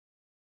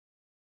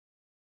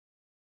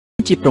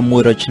ជា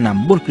600ឆ្នាំ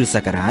មុនគ្រិស្តស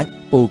ករាជ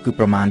ពោលគឺ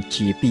ប្រមាណ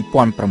ជា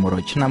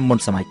2600ឆ្នាំមុន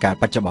សម័យកាល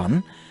បច្ចុប្បន្ន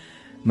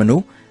មនុ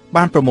ស្ស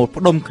បានប្រមូល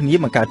ផ្ដុំគ្នា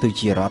បង្កើតទៅ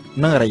ជារដ្ឋ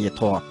និងអរិយ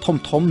ធ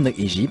ម៌ធំនៅ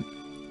អ៊ីជីប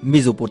មី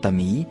សូប៉ូតា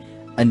មី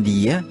ឥណ្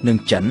ឌានិង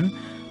ចិន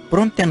ព្រ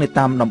មទាំងនៅ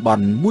តាមតំប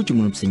ន់មួយចំ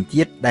នួនផ្សេង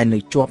ទៀតដែលនៅ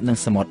ជាប់នឹង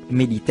សមុទ្រ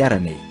មេឌីទែ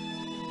រ៉ាណេ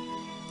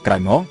ក្រោ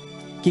យមក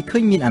គេឃើ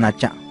ញមានអាណា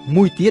ចក្រ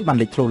មួយទៀតបាន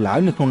លេចធ្លោឡើង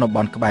នៅក្នុងតំប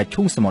ន់ក្បែរ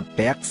ឈូងសមុទ្រ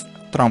ប៉ែកស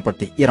ត្រង់ប្រ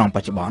ទេសអ៊ីរ៉ង់ប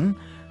ច្ចុប្បន្ន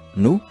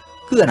នោះ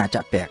គឺអាណាច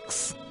ក្រប៉ែក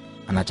ស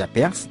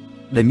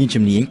ដែលមាន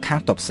ជំនាញខាង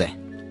ទ័ពសេះ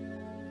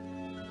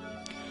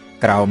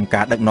ក្រោម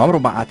ការដឹកនាំរ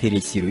បស់អាធី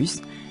រីស៊ីរុស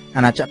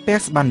អាណាចក្រប៉ែក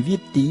សបានវា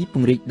យទីព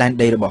ង្រីកដែន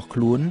ដីរបស់ខ្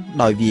លួន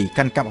ដោយវាយ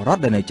កាន់កាប់រដ្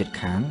ឋដែលនៅជិត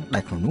ខាងដែ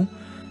លក្នុងនោះ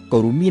ក៏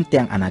រួមមាន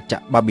ទាំងអាណាច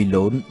ក្របាប៊ី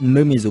ឡូន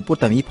នៅមេសូប៉ូ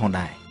តាមីផង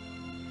ដែរ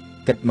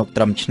គិតមក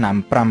ត្រឹមឆ្នាំ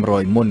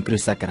500មុនគ្រិ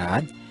ស្តសករា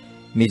ជ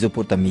មេសូ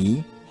ប៉ូតាមី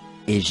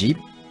អេហ្ស៊ីប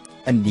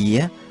ឥណ្ឌា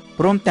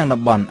ព្រមទាំង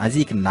តំបន់អា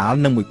ស៊ីកណ្ដាល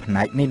និងមួយផ្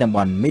នែកនៃតំប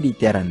ន់មេឌី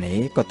ទែរ៉ាណេ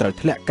ក៏ត្រូវ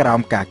ធ្លាក់ក្រោម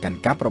ការកាន់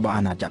កាប់របស់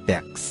អាណាចក្រប៉ែ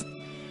កស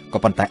ក៏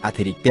ប៉ុន្តែអា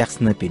ធីរីប៉ែកស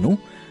នៅពេលនោះ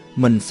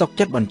មិនសុខ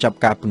ចិត្តបញ្ចប់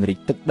ការពង្រីក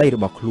ទឹកដីរ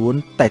បស់ខ្លួន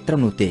តែត្រឹម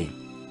នោះទេ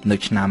នៅ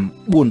ឆ្នាំ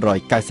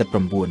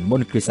499មុ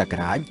នគ្រិស្តសក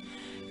រាជ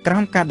ក្រោ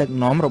មការដឹក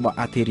នាំរបស់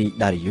អាធីរី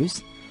ដារីយុស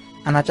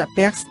អាណាចក្រ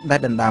ប៉ែកសដែល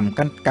ដណ្ដើម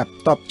កាន់កាប់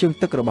តបជើង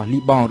ទឹករបស់លី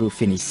បង់ឬហ្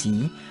វេនីស៊ី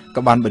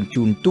ក៏បានបញ្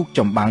ជូនទូកច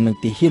ម្បាំងនឹង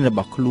ទាហានរប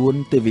ស់ខ្លួន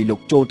ទៅវាយលុក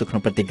ចូលទៅក្នុ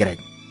ងប្រទេសក្រិក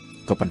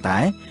ក៏ប៉ុន្តែ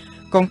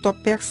កងទ័ព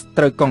ប៉ែកស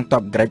ត្រូវកងទ័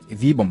ពក្រិក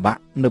វាយបំបា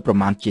ក់នៅប្រ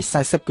មាណជា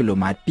40គីឡូ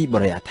ម៉ែត្រពីប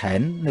រិយាអាថែន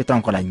នៅត្រ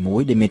ង់កន្លែងមួ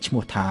យដែលមានឈ្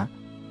មោះថា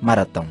ម៉ា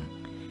រ៉ាតុង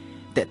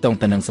តកតង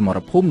ទៅនឹងសមរ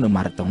ភូមិនៅ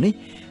ម៉ារ៉ាតុងនេះ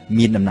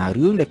មានដំណើរ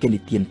រឿងដែលគេនិ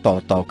ទានត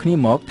គ្នា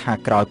មកថា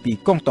ក្រោយពី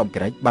កងទ័ព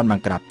ក្រិកបានប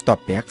ង្ក្រាបទ័ព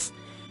ប៉ែកស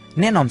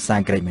អ្នកនាំសារ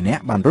ក្រិកម្នា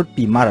ក់បានរត់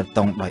ពីម៉ារ៉ា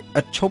តុងដោយ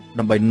ឥតឈប់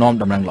ដើម្បីនាំ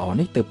ដំណឹងល្អ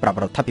នេះទៅប្រាប់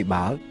រដ្ឋាភិ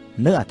បាល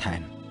នៅអាថែន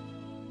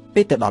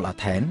ពេលទៅដល់អា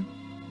ថែន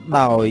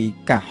ដោយ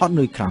ការហត់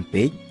នឿយខ្លាំង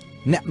ពេក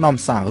អ្នកនាំ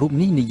សាររូប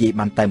នេះនិយាយ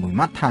បានតែមួយ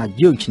ម៉ាត់ថា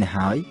យើងឈ្នះ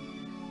ហើយ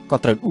ក៏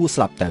ត្រូវដួល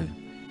ស្លាប់ទៅ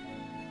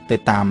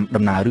តាម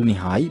ដំណើររឿងនេះ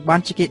ហើយបា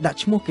នជាគេដាក់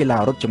ឈ្មោះកីឡា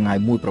រត់ចម្ងាយ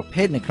មួយប្រ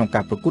ភេទនៅក្នុង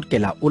ការប្រកួតកី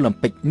ឡាអូ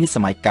ឡ িম্প ិកនាស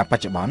ម័យកាលប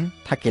ច្ចុប្បន្ន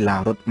ថាកីឡា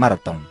រត់ម៉ារ៉ា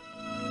តុង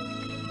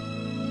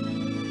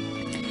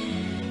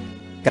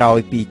ក្រោយ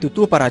ពីទ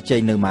ទួលបរាជ័យ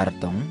នៅម៉ារ៉ា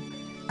តុង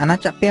អាណា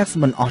ចក្រប៉ែកស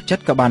មិនអស់ចិត្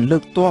តក៏បានលើ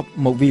កទ័ព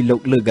មកវាយលុក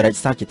លើក្រិក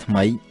សាជាថ្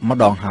មីម្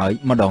ដងហើយ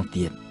ម្ដង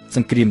ទៀតស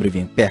ង្គ្រាមរ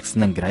វាងប៉ែកស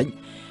និងក្រិក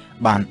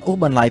បានអូស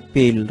បន្លាយ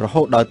ពេលរ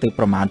ហូតដល់ទៅ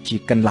ប្រមាណជា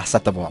កន្លះស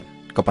តវត្ស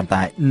ក៏ប៉ុន្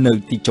តែនៅ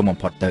ទីចុងបំ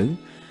ផុតទៅ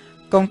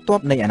កងទ័ព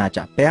នៃអាណាច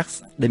ក្រប៉ែកស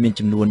ដែលមាន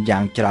ចំនួនយ៉ា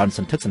ងច្រើនស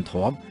ន្ធឹកសន្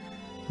ធាប់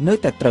នៅ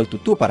តែត្រូវទ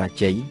ទួលបរា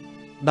ជ័យ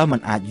ដោយមិន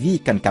អាចវាយ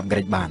កាន់កាប់ក្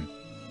រិកបាន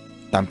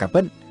តាមការ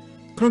ពិត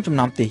ក្នុងចំ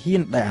ណោមទាហា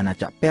នដែលអាណា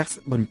ចក្រប៉ែកស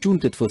បញ្ជូន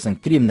ទៅធ្វើសង្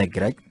គ្រាមនៅ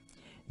ក្រិក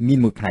មាន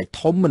មួយផ្នែក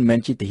ធំមិនមែន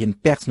ជាទាហាន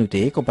ប៉ែកសនោះ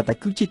ទេក៏ប៉ុន្តែ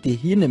គឺជាទា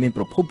ហានដែលមាន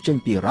ប្រភពចេញ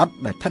ពីរដ្ឋ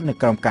ដែលស្ថិតនៅ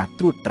ក្រោមការ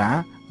ត្រួតត្រា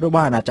រប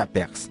ស់អាណាចក្រ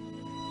ប៉ែកស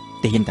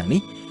ទាហានទាំង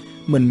នេះ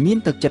មិនមាន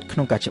ទឹកចិត្តក្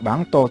នុងការច្បាំង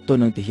តទល់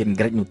នឹងទាហាន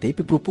ក្រិកនោះទេ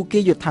ពីព្រោះពួកគេ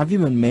យល់ថាវា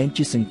មិនមែន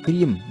ជាសង្គ្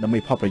រាមដើម្បី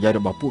ផលប្រយោជន៍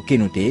របស់ពួកគេ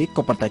នោះទេ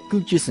ក៏ប៉ុន្តែគឺ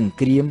ជាសង្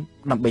គ្រាម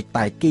ដើម្បី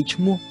តែកេរ្តិ៍ឈ្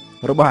មោះ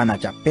របស់អាណា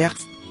ចក្រប៉ែក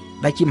ស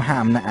ដែលជាមហា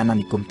អំណាចអាណា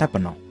និគមតែប៉ុ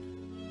ណ្ណោះ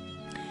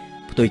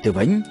ផ្ទុយទៅ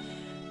វិញ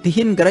ទា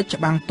ហានក្រិក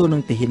ច្បាំងទល់នឹ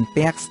ងទាហាន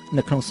ប៉ែកស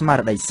នៅក្នុងស្មារ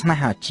តីស្នេ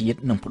ហាជាតិ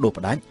និងផ្ដួល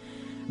ផ្ដាច់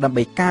ដើម្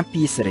បីការ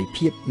ពារសេរី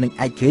ភាពនិង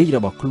ឯករាជ្យរ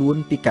បស់ខ្លួន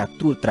ពីការ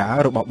ត្រួតត្រា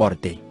របស់បរ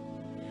ទេស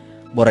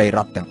បរិយារ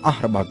ដ្ឋទាំងអ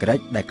ស់របស់ក្រិក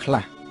ដែលខ្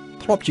លះ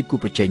ធ្លាប់ជាគូ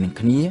ប្រជែងនឹង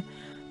គ្នា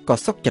ក៏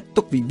សុខចិត្ត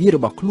ទុកវិវាទរ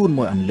បស់ខ្លួន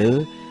មួយអន្លើ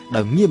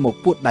ដោយងាកមក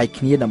ពួតដៃ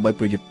គ្នាដើម្បី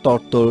ប្រយុទ្ធត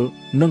ទល់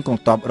នឹងកង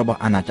ទ័ពរបស់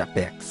អាណាចក្រ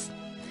ប៉ែកស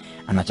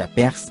អាណាចក្រ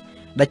ប៉ែកស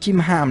ដែលជា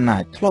មហាអំណា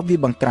ចធ្លាប់វា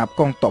បង្ក្រាប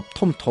កងទ័ព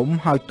ធំ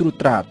ហើយត្រួត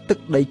ត្រាទឹក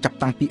ដីចាប់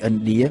តាំងពីឥ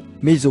ណ្ឌា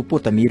មេសូប៉ូ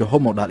តាមីរហូ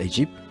តមកដល់អេហ្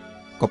ស៊ីប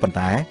ក៏ប៉ុន្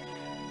តែ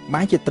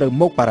បែរជាត្រូវ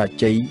មកបរា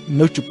ជ័យ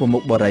នៅចំពោះមុ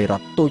ខបរិយារ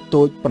ដ្ឋ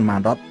តូចប៉ុន្មាន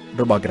រដ្ឋ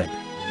របស់ក្រិក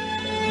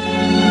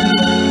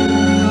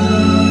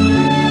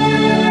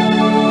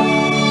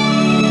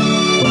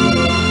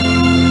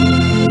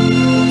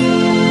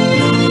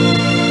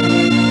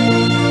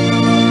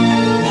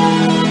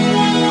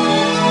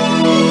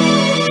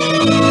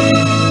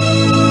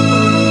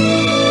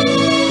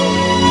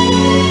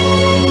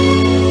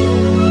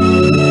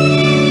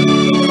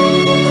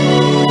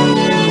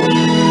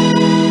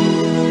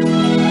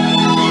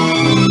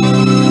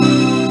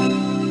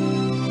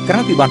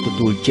បានទ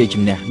ទួលជ័យ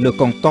ជំនះលើ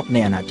កងទ័ពនៃ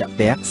អាណាចក្រ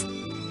ប៉ែកស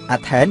អា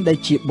ថែនដែល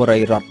ជាបរិ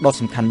យារដ្ឋដ៏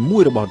សំខាន់មួ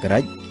យរបស់ក្រិ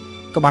ក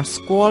ក៏បាន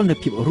ស្គាល់នូវ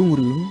ភាពរុង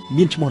រឿង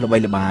មានឈ្មោះល្បី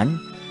ល្បាញ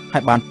ហើ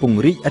យបានព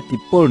ង្រីកឥទ្ធិ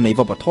ពលនៃ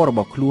វប្បធម៌រប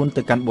ស់ខ្លួន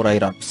ទៅកាន់បរិយា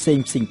រដ្ឋផ្សេង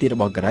ទៀតរ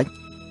បស់ក្រិក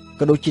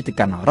ក៏ដូចជាទៅ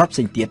កាន់រដ្ឋផ្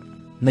សេងទៀត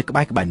នៅក្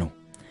បែរនោះ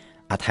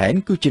អាថែន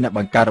គឺជាអ្នកប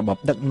ង្កើតរបប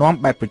ដឹកនាំ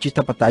បែបប្រជា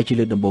ធិបតេយ្យជា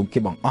លើកដំបូងគេ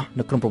បង្អស់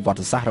នៅក្នុងប្រវត្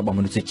តិសាស្ត្ររបស់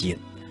មនុស្សជាតិ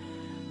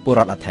ពលរ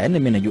ដ្ឋអាថែនដែ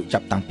លមានអាយុចា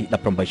ប់តាំងពី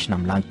18ឆ្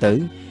នាំឡើងទៅ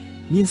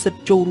មានសិទ្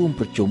ធិចូលរួម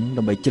ប្រជុំ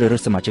ដើម្បីជ្រើសរើ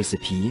សសមាជិកស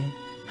ភា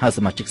ហើយស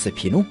មាជិកស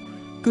ភានោះ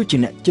គឺជា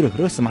អ្នកជ្រើស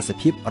រើសសមាជិ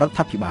ករដ្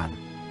ឋាភិបាល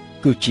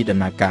គឺជាដំ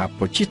ណើរការ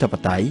ប្រជាធិប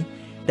តេយ្យ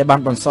ដែលបាន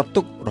បន្សល់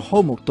ទុករហូ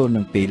តមកទល់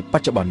នឹងពេលប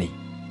ច្ចុប្បន្ននេះ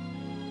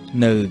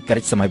នៅក្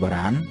រិកសម័យបុ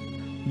រាណ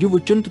យុវ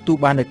ជនទទួល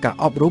បាននូវការ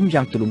អប់រំ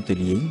យ៉ាងទូលំទូ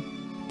លាយ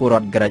ពលរ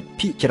ដ្ឋក្រិក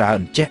ភាគច្រើន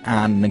ចេះ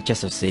អាននិងចេះ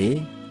សរសេរ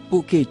ពួ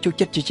កគេចូល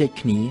ចិត្តជជែក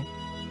គ្នា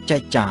ចែ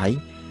កចាយ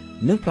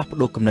និងផ្លាស់ប្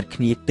ដូរគំនិត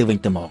គ្នាទៅវិញ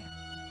ទៅមក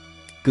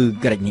គឺ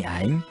ក្រិចនេះ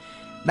ឯង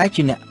ដែល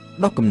ជាអ្នក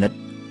ដកគំនិត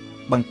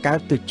បង្កើត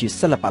ទៅជា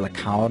សិល្បៈល្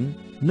ខោន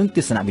និងទ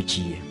ស្សនវិជ្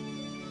ជា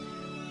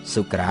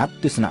សូក្រាត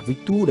ទស្សនវិ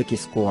ទូដែលគេ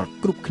ស្គាល់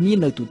គ្រប់គ្នា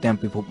នៅទូទាំង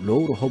ពិភពលោ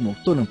ករហូតមក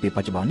ទល់នឹងពេលប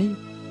ច្ចុប្បន្ននេះ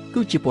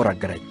គឺជាបុរាណ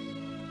ក្រិច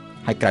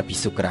ហើយក្រៅពី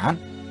សូក្រាត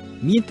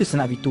មានទស្ស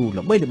នវិទូ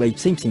ល្បីៗ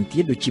ផ្សេងទៀ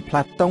តដូចជាផ្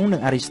លាតុងនិ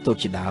ងអារីស្តូត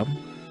ជាដើម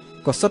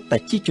ក៏សុទ្ធតែ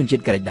ជាជនជា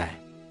តិក្រិចដែរ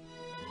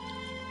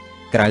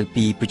ក្រៅ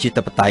ពីប្រជា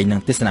ធិបតេយ្យនិង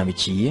ទស្សនវិ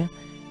ជ្ជា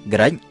ក្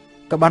រិច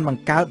ក៏បានប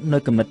ង្កើតនៅ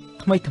គំនិត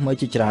ថ្មី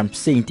ជាច្រើន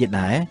ផ្សេងទៀត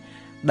ដែរ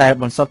ដែល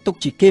បន្សល់ទុក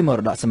ជាកេរមរ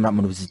តកសម្រាប់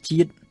មនុស្សជា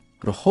តិ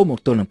រហូតមក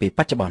ទល់នឹងពេលប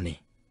ច្ចុប្បន្ននេះ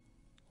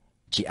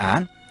ជាអា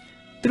ច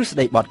ទ្រឹស្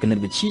ដីបទគណិត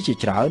វិទ្យាជា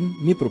ច្រើន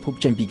មានប្រភព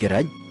ចេញពីក្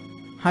រិច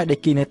ហើយដែល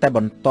គេនៅតែប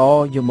ន្ត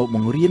យកមកប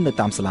ង្រៀននៅ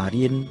តាមសាលា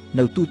រៀន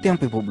នៅទូទាំង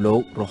ពិភពលោ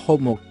ករហូត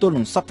មកទល់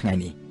នឹងសព្វថ្ងៃ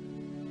នេះ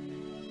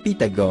ពី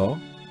តាហ្គរ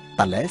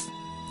តាឡេស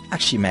អា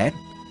ក់ស៊ីម៉េត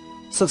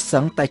សុទ្ធសឹ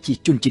ងតែជា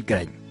ជនជាតិក្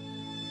រិច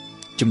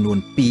ចំនួន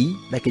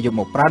2ដែលគេយក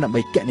មកប្រើដើម្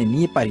បីគណ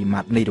នាបរិមា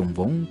ត្រនៃរង្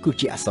វង់គឺ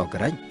ជាអក្សរ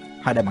ក្រិច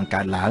ហើយដែលបង្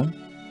កើតឡើង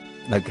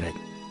ដោយក្រិច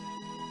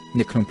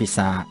នៅក្នុងភា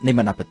សានៃប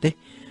ណ្ដាប្រទេស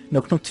នៅ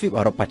ក្នុងទ្វីប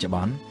អឺរ៉ុបបច្ចុប្ប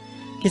ន្ន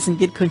គេសង្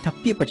កេតឃើញថា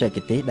ពាក្យបច្ចេក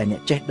ទេសដែលអ្ន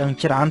កចេះដឹង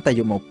ច្រើនតែ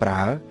យកមកប្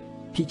រើ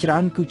ភាគច្រើ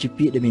នគឺជា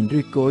ពាក្យដែលមានឫ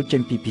សគល់ចេ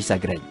ញពីភាសា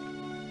ក្រិច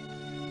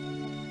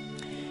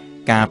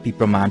កាលពី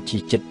ប្រមាណជា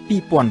ជិត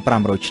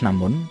2500ឆ្នាំ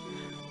មុន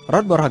រ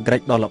ដ្ឋបរោះក្រិ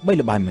ចដ៏ល្បី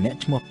ល្បាញម្នាក់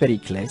ឈ្មោះ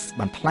Pericles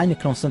បានថ្លែងនៅ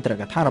ក្នុងសន្ទរ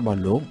កថារបស់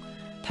លោក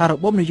ថារ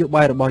បបនយោ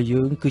បាយរបស់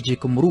យើងគឺជា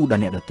គំរូដ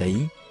ល់អ្នកដទៃ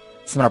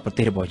សម្រាប់ប្រ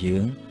ទេសរបស់យើ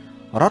ង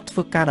រដ្ឋធ្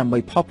វើការដើម្បី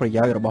ផលប្រ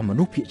យោជន៍របស់ម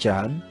នុស្សភាគច្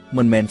រើន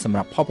មិនមែនសម្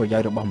រាប់ផលប្រយោ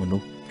ជន៍របស់មនុ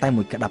ស្សតែ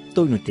មួយក្តាប់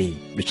ទុយនោះទេ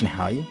ដូច្នេះ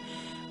ហើយ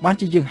បាន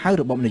ជាយើងហៅ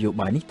របបនយោ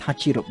បាយនេះថា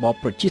ជារបប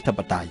ប្រជាធិប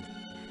តេយ្យ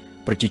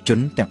ប្រជាជន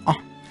ទាំងអ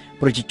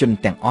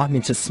ស់មា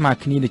នសិទ្ធិស្មើ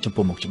គ្នានៅចំ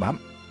ពោះមុខច្បាប់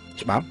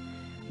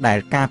ដែល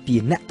ការពារ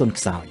អ្នកទន់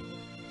ខ្សោយ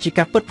ជា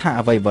ការពិតថា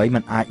អ្វីៗមិ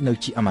នអាចនៅ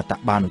ជាអមតៈ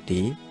បាននោះ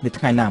ទេនៅ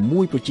ថ្ងៃណា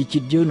មួយប្រជាជា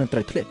តិយើងនឹងត្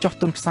រូវធ្លាក់ចុះ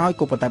ទន់ខ្សោយ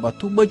ក៏ប៉ុន្តែបើ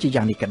ទោះបីជា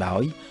យ៉ាងនេះក៏ដោ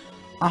យ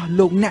អស់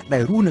លោកអ្នកដែ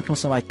លរស់នៅក្នុង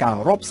សម័យកាល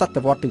រាប់សត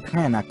វត្សទៅថ្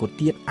ងៃអនាគត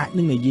ទៀតអាច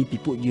នឹងនិយាយពី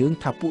ពួកយើង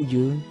ថាពួក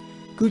យើង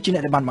គឺជាអ្ន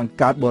កដែលបានបង្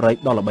កើតបរិយា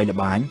ដ៏ល្បីល្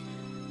បាញ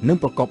និង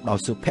ប្រកបដោយ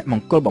សុភម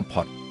ង្គលបំ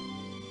ផុត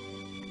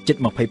ជិត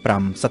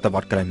25សតវ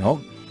ត្សក្រោយមក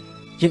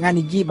យើងអាច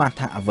និយាយបាន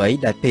ថាអ្វី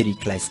ដែល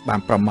Pericles បាន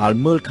ប្រមាល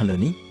មើលខាងលើ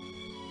នេះ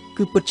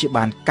គឺពិតជា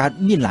បានកើត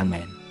មានឡើង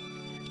មែន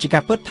ជាកា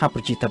រពិតថាប្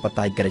រជាធិប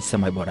តេយ្យក្រិចស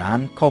ម័យបុរាណ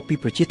ខុសពី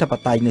ប្រជាធិប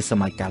តេយ្យនៅស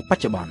ម័យកាលប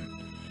ច្ចុប្បន្ន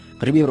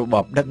របៀបរប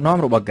បដឹកនាំ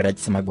របស់ក្រិច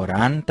សម័យបុ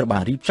រាណត្រូវបា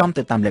នរៀបចំ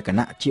ទៅតាមលក្ខ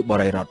ណៈជាប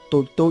រិយារដ្ឋ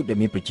តូចដែល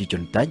មានប្រជាជ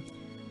នតិច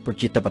ប្រ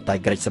ជាធិបតេយ្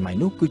យក្រិចសម័យ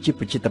នោះគឺជា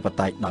ប្រជាធិប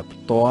តេយ្យដោយផ្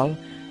ទាល់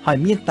ហើយ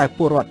មានតែព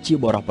លរដ្ឋជា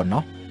បរិសុទ្ធប៉ុណ្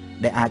ណោះ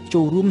ដែលអាចចូ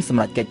លរួមស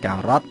ម្រេចកិច្ចការ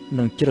រដ្ឋ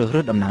និងជ្រើស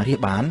រើសតំណាងរាស្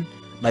ត្របាន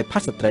ដោយផា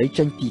សស្ត្រី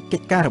ចេញពីកិ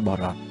ច្ចការរបស់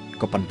រដ្ឋ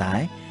ក៏ប៉ុន្តែ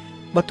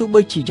បើទោះ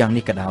បីជាយ៉ាង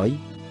នេះក៏ដោយ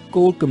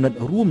គោលគំនិត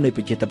រួមនៃ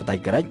ប្រជាធិបតេយ្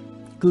យក្រិច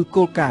គឺ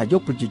គោលការណ៍យ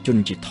កប្រជាជន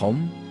ជាធំ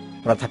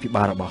រដ្ឋាភិ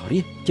បាលរបស់រា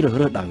ស្ត្រជ្រើស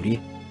រើសដោយរាស្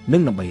ត្រនិ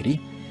ងដើម្បីរាស្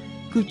ត្រ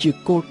គឺជា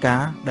គោលកា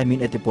រណ៍ដែលមាន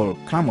ឥទ្ធិពល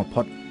ខ្លាំងបំ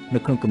ផុតនៅ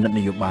ក្នុងគំនិតន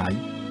យោបាយ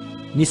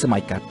នាសម័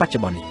យកាលបច្ចុ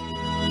ប្បន្ននេះ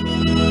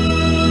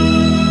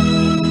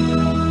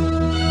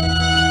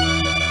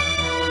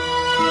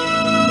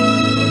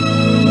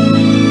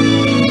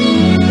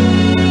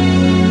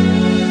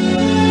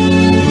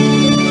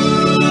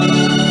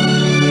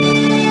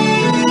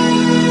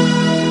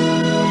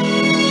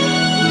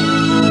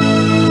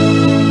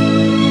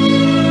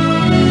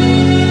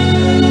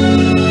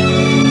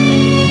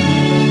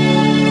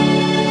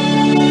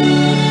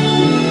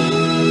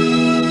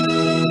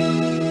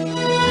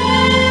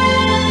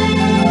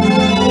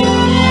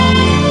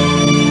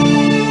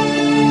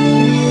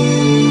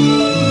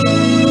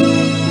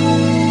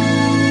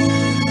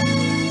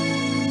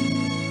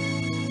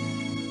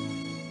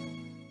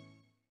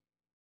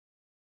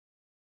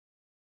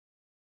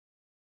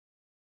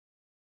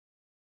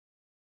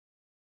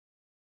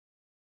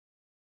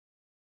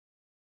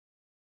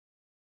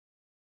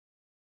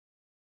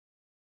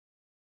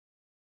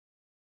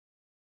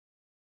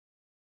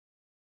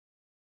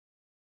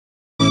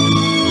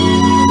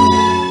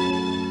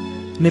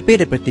នៅពេល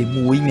ដែលប្រទេស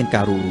មួយមាន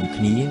ការរួម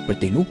គ្នាប្រ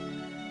ទេសនោះ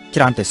ច្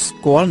រើនតែស្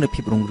គាល់នៅ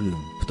ភាពរុងរឿង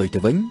ផ្ទុយទៅ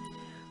វិញ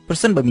ប្រ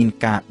សិនបើមាន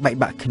ការបែក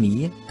បាក់គ្នា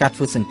ការធ្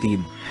វើសង្គ្រាម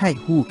ហែក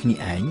ហួរគ្នា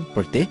ឯង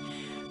ប្រទេស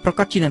ប្រ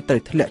កាសជានឹងត្រូ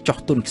វធ្លាក់ចុះ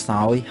ទន់ខ្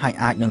សោយហើយ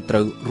អាចនឹងត្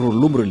រូវរ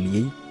លំរលា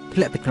យធ្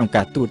លាក់ទៅក្នុង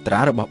ការត្រួតត្រា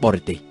របស់បរ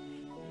ទេស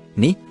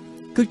នេះ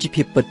គឺជា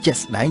ភាពពិតជាក់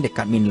ស្ដែងដែល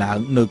កើតមានឡើង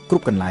នៅគ្រ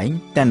ប់កន្លែង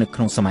តែនៅក្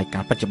នុងសម័យកា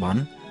លបច្ចុប្បន្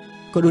ន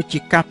ក៏ដូចជា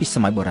កាលពីស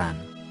ម័យបុរាណ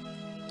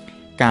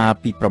កាល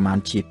ពីប្រមាណ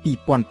ជា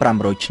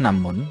2500ឆ្នាំ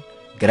មុន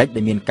ក្រិច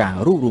ដែលមានការ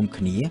រួម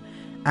គ្នា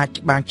អាច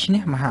ច្បាំងឈ្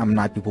នះមហាអំ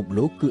ណាចពិភព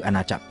លោកគឺអា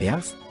ណាចក្រពេរ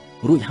ស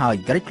រួចហើយ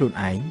ក្រិចខ្លួន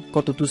ឯងក៏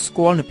ទទួលស្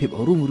គាល់នូវភាព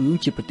រុងរឿង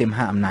ជាប្រទេសម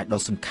ហាអំណាច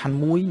ដ៏សំខាន់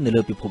មួយនៅ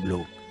លើពិភព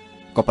លោក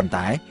ក៏ប៉ុន្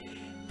តែ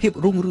ភាព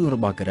រុងរឿងរ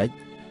បស់ក្រិច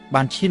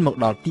បានឈានមក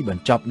ដល់ទីប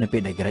ញ្ចប់នៅពេ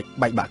លដែលក្រិច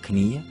បែកបាក់គ្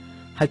នា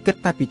ហើយគិត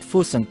តែពីធ្វើ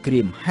សង្គ្រា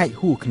មហែក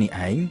ហួរគ្នា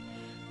ឯង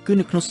គឺ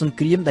នៅក្នុងសង្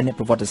គ្រាមដែលអ្នក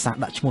ប្រវត្តិសាស្ត្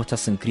រដាក់ឈ្មោះថា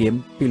សង្គ្រាម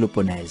ពីឡូ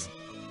ប៉ូណេស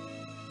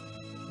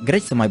ក្រិ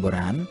ចសម័យបុ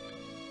រាណ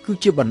គឺ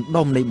ជាបណ្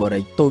ដុំនៃបរិ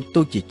យា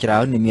តូចជាច្រើ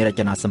ននៃមានរ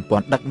ចនាសម្ព័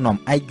ន្ធដឹកនាំ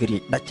ឯករា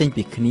ជ្យដាក់ចេញ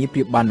ពីគ្នាប្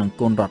រៀបបាននឹង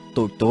កូនរដ្ឋ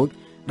តូច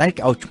ដែល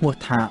គេឲ្យឈ្មោះ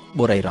ថា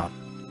បរិយារដ្ឋ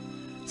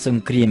ស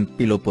ង្គ្រាម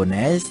ពីឡូប៉ូ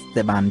ណេស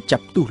ដែលបានចា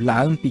ប់ផ្ទុះ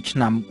ឡើងពីឆ្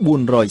នាំ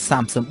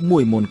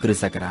431មុនគ្រិស្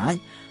តសករាជ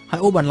ហើយ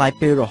អូបានឡាយ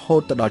ពេលរហូ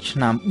តទៅដល់ឆ្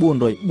នាំ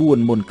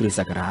404មុនគ្រិស្ត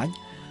សករាជ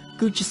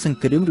គឺជាសង្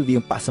គ្រាមរវា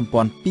ងបក្សសម្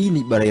ព័ន្ធពីរ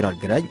នៃបរិយារដ្ឋ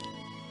ក្រិច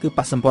គឺប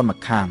ក្សសម្ព័ន្ធ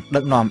ម្ខាងដឹ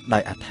កនាំដោ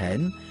យអាថែន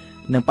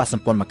និងបក្សស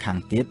ម្ព័ន្ធម្ខាង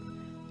ទៀត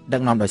ដឹ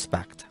កនាំដោយស្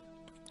ប៉ាក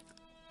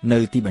នៅ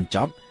ទីបញ្ច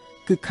ប់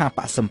គឺខាងប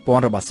ក្សសម្ព័ន្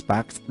ធរបស់ស្ប៉ា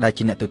កដែល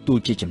ជាអ្នកទទួល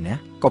ជាជំនះ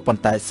ក៏ប៉ុ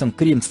ន្តែសង្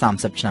គ្រាម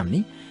30ឆ្នាំ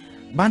នេះ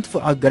បានធ្វើ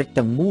ឲ្យក្រិច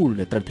ទាំងមូល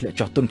ត្រូវធ្លាក់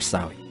ចុះទន់ខ្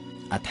សោយ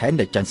អាថែន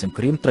ដែលចាញ់សង្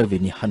គ្រាមត្រូវវិ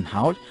និច្ឆ័យហិន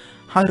ហោច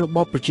ហើយរប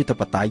បប្រជាធិ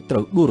បតេយ្យត្រូ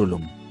វដួលរ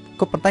លំ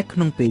ក៏ប៉ុន្តែក្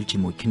នុងពេលជា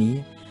មួយគ្នា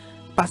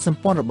បក្សសម្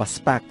ព័ន្ធរបស់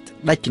ស្ប៉ាក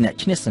ដែលជាអ្នក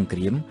ឈ្នះសង្គ្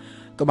រាម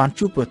ក៏បាន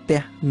ជួបប្រទះ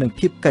នឹង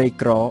ភាពក្រី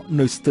ក្រ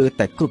នៅស្ទើរ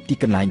តែគ្រប់ទី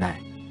កន្លែងដែរ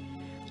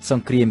ស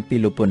ង្គ្រាមពី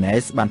ឡូប៉ូណេ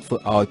សបានធ្វើ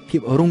ឲ្យភា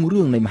ពរុង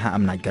រឿងនៃមហា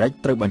អំណាចក្រិច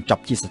ត្រូវបញ្ច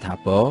ប់ជាស្ថា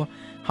ពរ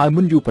ហើយ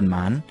មិនយូរប៉ុន្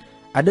មាន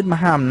អតីតម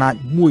ហាអំណាច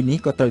មួយនេះ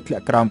ក៏ត្រូវធ្លា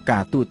ក់ក្រោមកា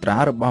រត្រួតត្រា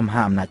របស់ម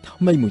ហាអំណាចថ្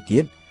មីមួយទៀ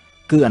ត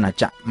គឺអាណា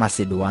ចក្រម៉ា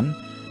សេឌួន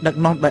ដឹក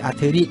នាំដោយអ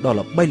ធិរាជដ៏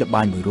ល្បីល្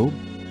បាញមួយរូប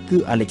គឺ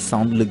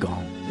Alexandre le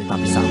Grand ដែលតាម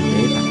ភាសាអង់គ្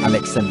លេសថា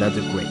Alexander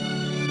the Great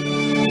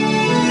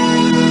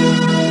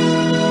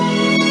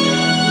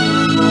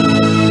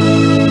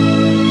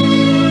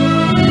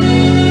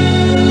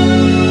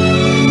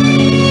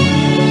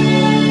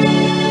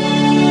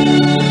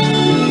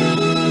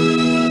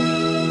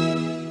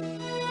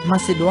ម៉ា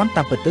សេឌួន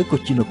តាមពិតទៅក៏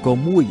ជានគរ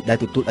មួយដែល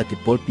ទទួលឥទ្ធិ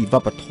ពលពីវ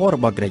ប្បធម៌រ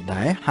បស់ក្រិច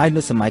ដែរហើយ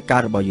នៅសម័យកា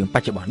លរបស់យើងប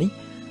ច្ចុប្បន្ននេះ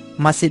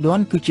ម៉ាសេឌួន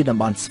គឺជាតំ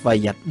បន់ស្វ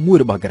យ័តមួយ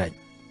របស់ក្រិច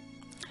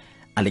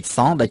អាឡិចស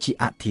ង់ដែលជា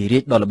អធិរា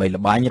ជដ៏ល្បី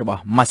ល្បាញរប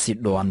ស់ម៉ាសេ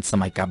ឌួនស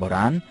ម័យកាលបុ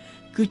រាណ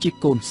គឺជា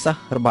កូនសិស្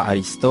សរបស់អា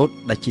រីស្តូត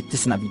ដែលជាទ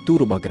ស្សនវិទូ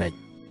របស់ក្រិច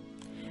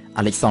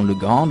អាឡិចសង់លូ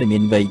ហ្គងដែលមា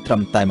នវ័យត្រឹ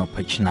មតែ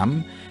20ឆ្នាំ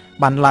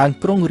បានឡើង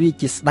គ្រងរាជ្យ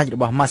ជាស្ដេចរ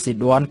បស់ម៉ាសេ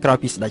ឌួនក្រោយ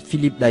ពីស្ដេចហ្វី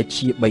លីបដែល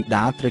ជាបិ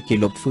តាត្រូវគេ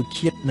លុបធ្វើ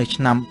ឃាតនៅ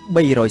ឆ្នាំ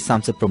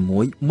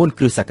336មុន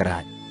គ្រិស្តសករា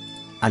ជ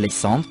អាឡិច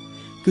សង់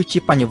គឺជា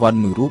បញ្ញវន្ត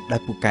មួយរូបដែ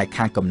លពូកែ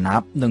ខាងកំណា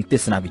ព្យនិងទ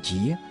ស្សនវិជ្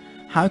ជា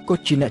ហើយក៏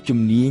ជាអ្នកជំ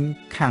នាញ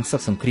ខាងសឹ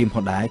កសង្គ្រាមផ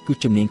ងដែរគឺ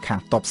ជំនាញខាង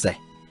តបសេះ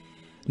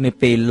នៅ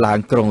ពេលឡើង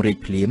គ្រងរាជ្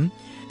យភ្លាម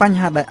បញ្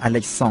ហាដែលអា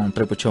ឡិចសង់ត្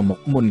រូវប្រឈមមុខ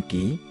មុន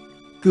គេ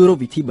គឺរក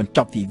វិធីបញ្ច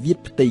ប់វិវាទ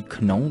ផ្ទៃ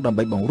ក្នុងដើម្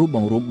បីបង្រួបប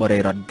ង្រួមបរិ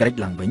យារដ្ឋក្រិច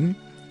ឡើងវិញ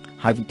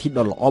ហើយវិធី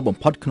ដ៏ល្អបំ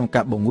ផុតក្នុង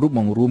ការបង្រួប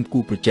បង្រួមគូ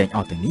ប្រជែងអ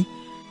ស់ទាំងនេះ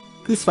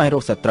គឺស្វែងរ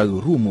កសត្រូវ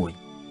រួមមួយ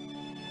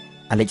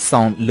អាឡិចស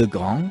ង់លឺហ្គ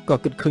ងក៏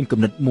គិតឃើញគំ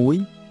និតមួយ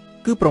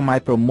គឺប្រម៉ែ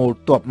ប្រមូល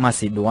ទ័ពម៉ា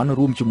សេឌួន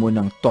រួមជាមួយ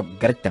នឹងទ័ព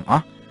ក្រិចទាំងអ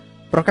ស់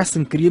ប្រកាសស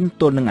ង្គ្រាម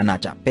ទល់នឹងអាណា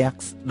ចក្រពេក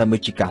សដើម្បី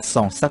ជាការស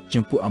ងសឹក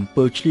ចំពោះអំ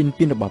ពើឈ្លាន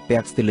ពានរបស់ពេ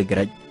កសទៅលើក្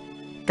រិច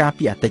កាល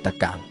ពីអតីត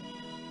កាល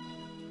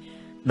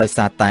ដោយ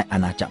សារតែអា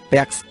ណាចក្រ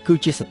ពេកសគឺ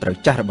ជាសត្រូវ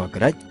ចាស់របស់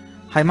ក្រិច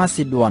ហើយម៉ា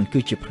សេឌួនគឺ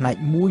ជាផ្នែក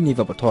មួយនៃ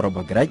វប្បធម៌រប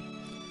ស់ក្រិច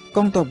ក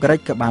ងទ័ពក្រិច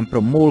ក៏បានប្រ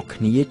មូលគ្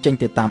នាចេញ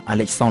ទៅតាមអា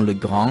ឡិចសង់លឺ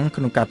ហ្គង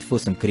ក្នុងការធ្វើ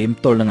សង្គ្រាម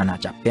ទល់នឹងអាណា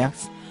ចក្រពេកស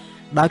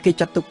ដោយគេ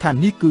ចាត់ទុកថា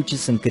នេះគឺជា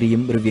សង្គ្រាម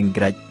រវាង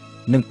ក្រិច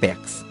និងពេក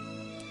ស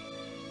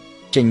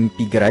ចេញ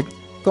ពីក្រិច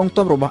កង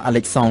ទ័ពរបស់អា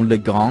ឡិចសង់លឺ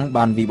ហ្គង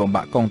បានវាយបំ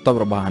បាក់កងទ័ព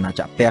របស់អាណា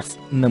ចក្រពេកស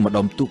នៅម្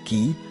ដុំទូ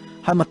គី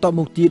ហើយបន្ទាប់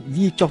មកទៀត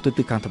វាចុះទៅ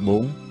ទិសខាងត្បូ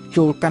ង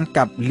ចូលកាន់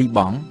កាប់លីប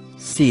ង់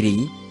ស៊ីរី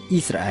អ៊ី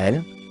ស្រាអែល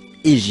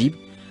អ៊ីជីប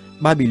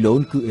បាប៊ីឡូន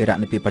គឺអ៊ីរ៉ា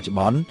ក់នៅពេលបច្ចុប្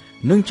បន្ន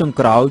និងចុង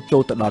ក្រោយចូ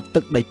លទៅដល់ទឹ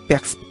កដីពេ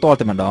កសផ្ទាល់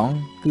តែម្ដង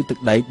គឺទឹក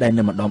ដីដែល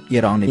នៅម្ដុំអ៊ី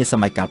រ៉ង់នាស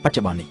ម័យកាលបច្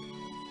ចុប្បន្ននេះ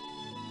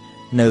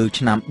នៅ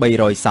ឆ្នាំ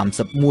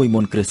331មុ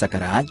នគ្រិស្តសក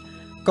រាជ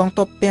កង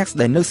ទ័ពពេកស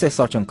ដែលនៅសេសស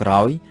ល់ចុងក្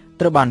រោយ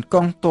ត្រូវបានក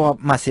ងទ័ព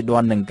ម៉ាសេឌួ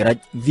ននិងក្រិច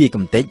វាយ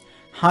កំទេច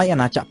ហើយអា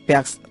ណាចក្រពេ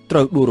កសត្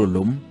រូវដួលរ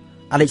លំ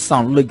អាឡិចស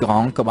ង់លឺហ្គ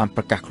ងក៏បាន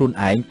ប្រកាសខ្លួន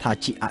ឯងថា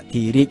ជាអ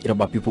ធិរាជរ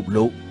បស់ពិភព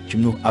លោកជំ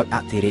នួសឲ្យអ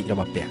ធិរាជរ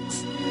បស់ពេក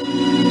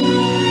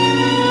ស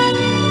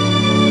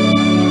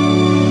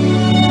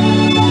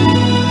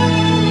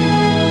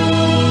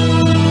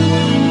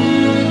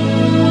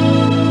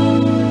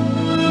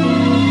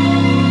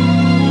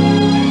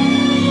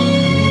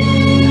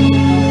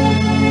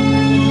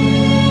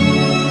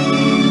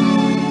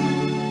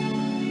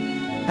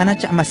អាណា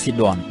ចក្រម៉ាសេ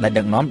ឌួនដែល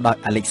ដឹកនាំដោយ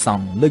អាឡិចស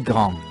ង់លឺហ្គ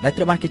ងដែល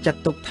ត្រូវបានគេចាត់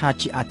ទុកថា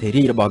ជាអធិ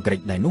រាជរបស់ក្រិច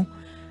ដែរនោះ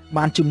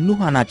បានជំនួស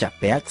អាណាចក្រ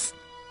ពេកស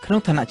ក្នុង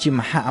ឋានៈជា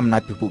មហាអំណា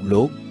ចពិភព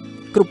លោក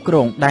គ្រប់គ្រ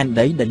ងដែន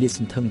ដីដែលលាតស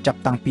ន្ធឹងចាប់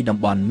តាំងពីតំ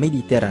បន់មេ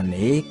ឌីទែរ៉ា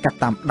ណេកាត់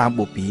តាមដើម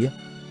បូព៌ា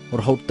រ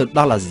ហូតទៅដ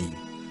ល់អាស៊ី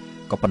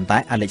ក៏ប៉ុន្តែ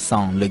អាឡិចស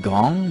ង់លឺហ្គ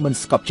ងមិន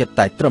ស្កប់ចិត្ត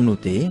តែត្រឹមនោះ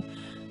ទេ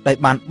ដែល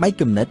បានបែក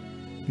គំនិត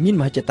មាន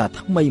មហិច្ឆតា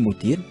ថ្មីមួយ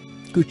ទៀត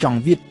គឺចង់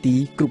វាយទី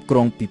គ្រប់គ្រ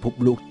ងពិភព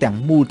លោកទាំង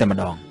មូលតែម្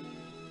ដង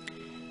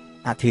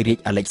អធិរាជ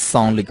អាឡិចស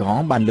ង់លឺហ្គង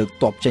បានលើក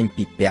ទ័ពចេញ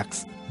ពីពេកស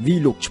វាយ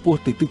លោកឆ្ពោះ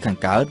ទៅទិសខាង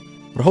កើត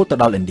រហូតទៅ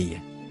ដល់ឥណ្ឌា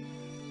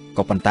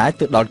ក៏ប៉ុន្តែ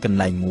ទៅដល់កន្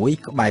លែងមួយ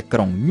ក្បែរក្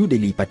រុងញូដេ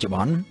លីបច្ចុប្ប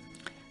ន្ន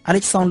អា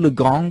ឡិចសង់លឺ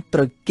ហ្គងត្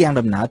រូវគាំង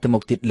ដំណើរទៅមុ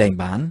ខទៀតលែង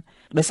បាន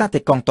ដោយសារតែ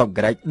កងទ័ព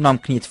ក្រិចនាំ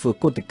គ្នាធ្វើ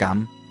កុតកម្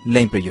ម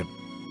លែងប្រយុទ្ធ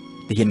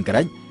ទាហានក្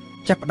រិច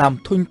ចាប់ផ្ដើម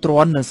ធុញទ្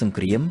រាន់នឹងសង្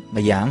គ្រាម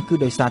ម្យ៉ាងគឺ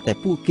ដោយសារតែ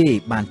ពួកគេ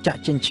បានចាក់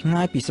ចេញឆ្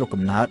ងាយពីស្រុក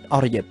កំណើតអ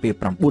ស់រយៈពេល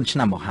9ឆ្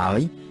នាំមកហើយ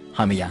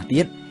ម្យ៉ាង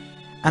ទៀត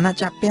អាណា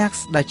ចក្រពេកស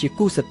ដែលជា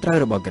គូសត្រូវ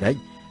របស់ក្រិច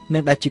និ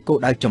ងដែលជាគោល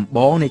ដៅចម្ប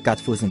ងនៃការ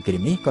ធ្វើសង្គ្រា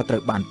មនេះក៏ត្រូ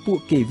វបានពួក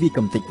គេវាយ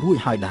កំទេចរួច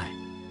ហើយដែរ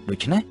ដូ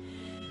ច្នេះ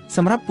ស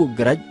ម្រាប់ពួក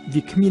ក្រិច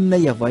វាគ្មានន័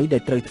យអ្វីដែ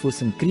លត្រូវធ្វើ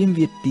សង្គ្រាម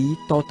វាទី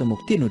តទៅមុខ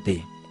ទៀតនោះទេ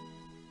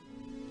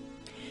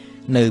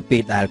នៅពេ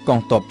លដែលកង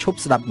ទ័ពឈប់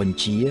ស្ដាប់បញ្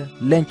ជា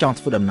លែងចង់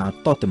ធ្វើដំណើរ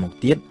តទៅមុខ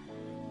ទៀត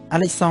អា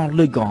ឡិចសង់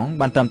លឺហ្គង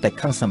បានត្រឹមតែ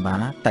ខឹងសម្បា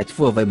តែធ្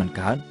វើអ្វីមិន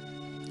កើត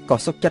ក៏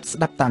សុខចិត្តស្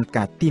ដាប់តាម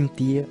ការទាម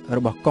ទាររ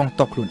បស់កង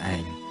ទ័ពខ្លួនឯ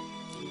ង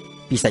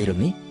ពីសាច់រឿង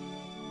នេះ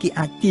គេ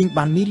អាចទាញ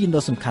បានមេរៀន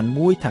ដ៏សំខាន់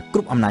មួយថាគ្រ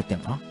ប់អំណាចទាំ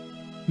ងអស់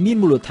មាន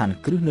មូលដ្ឋាន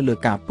គ្រឹះនៅលើ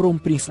ការព្រម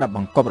ព្រៀងស្ដាប់ប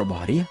ង្គាប់រប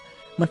ស់រាជ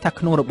មិនថា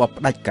ក្នុងរបប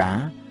ផ្ដាច់ការ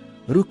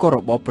ឬក៏រ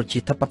បបប្រជា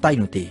ធិបតេយ្យ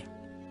នោះទេ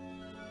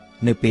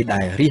នៅពេលដែ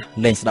លរាជ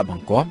លែងស្ដាប់ប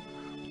ង្គាប់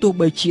ទោះ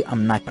បីជា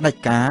អំណាចផ្ដាច់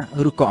ការ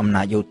ឬក៏អំ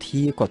ណាចយោ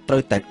ធាក៏ត្រូ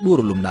វតែដួល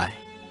រលំដែរ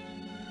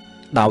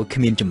ដោយគ្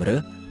មានជំរើ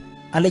ស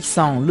អាឡិចស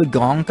ង់លឺហ្គ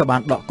ងក៏បា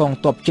នដកកង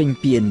ទ័ពចេញ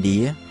ពីឥណ្ឌា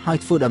ហើយ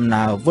ធ្វើដំ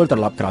ណើរវិលត្រ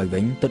ឡប់ក្រោយវិ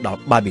ញទៅដ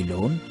ល់បាប៊ី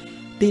ឡូន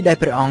ទីដែល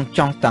ព្រះអង្គច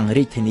ង់តាំង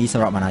រាជធានីស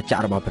ម្រាប់អាណាចក្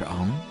ររបស់ព្រះអ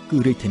ង្គគឺ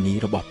រាជធានី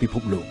របស់ពិភ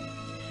ពលោក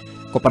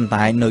ក៏ប៉ុន្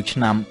តែនៅឆ្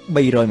នាំ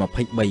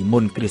323មុ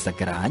នគ្រិស្តស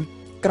ករាជ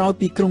ក្រោយ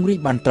ពីគ្រងរាជ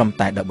បានត្រឹម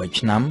តែ13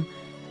ឆ្នាំ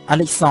អា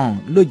ឡិចសង់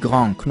លឺហ្គ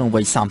ងក្នុង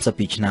វ័យ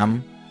32ឆ្នាំ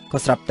ក៏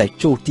ស្រាប់តែ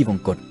ចូលទីវ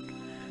ង្គត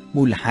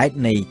មូលហេតុ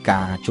នៃ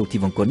ការចូលទី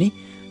វង្គតនេះ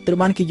ត្រូវ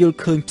បានគេយល់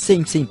ឃើញផ្សេ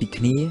ងពី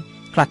គ្នា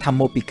ខ្លះថា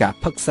មកពីការ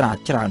ផឹកស្រា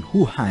ច្រើន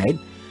ហួសហេតុ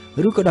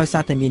ឬក៏ដោយសា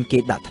រតែមានគេ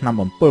ដាក់ថ្នាំ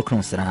បំពុលក្នុ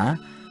ងស្រា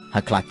ហើ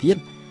យខ្លះទៀត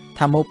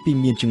ថាមកពី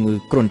មានជំងឺ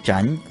គ្រុនចា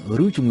ញ់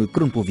ឬជំងឺគ្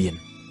រុនពោះវៀន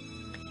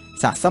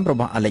សាកសមរ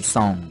បស់អាឡិចស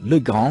ង់លឺ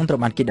ហ្គងត្រូវ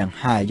បានគេដង្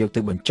ហែយក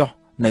ទៅបញ្ចុះ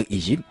នៅអ៊ី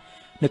ជីប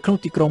នៅក្នុង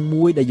ទីក្រុង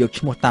មួយដែលយក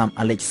ឈ្មោះតាម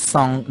អាឡិចស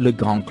ង់លឺ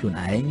ហ្គងខ្លួន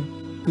ឯង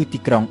គឺទី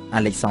ក្រុងអា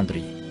ឡិចសាន់ដ្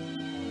រី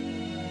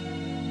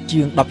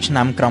ជាង10ឆ្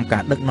នាំក្រោមកា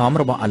រដឹកនាំ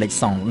របស់អាឡិច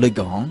សង់លឺហ្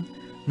គង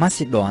ម៉ា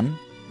ស៊ីដន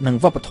និង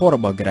វប្បធម៌រ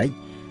បស់ក្រិច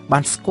បា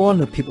នស្គាល់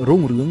នូវភាពរុ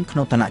ងរឿងក្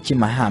នុងឋានៈជា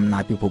មហាអំណា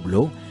ចពិភព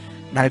លោក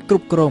ដែលគ្រ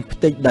ប់គ្រងផ្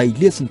ទៃដី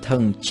លាតសន្ធឹ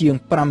ងជាង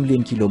5លា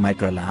នគីឡូម៉ែត្រ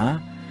ក្រឡា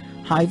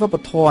ហើយវប្ប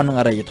ធម៌និង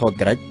អរិយធម៌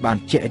ក្រិចបាន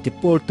ជះឥទ្ធិ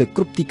ពលទៅ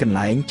គ្រប់ទីកន្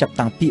លែងចាប់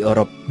តាំងពីអឺ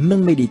រ៉ុបនិង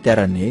មេឌីទែ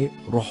រ៉ាណេ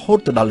រហូត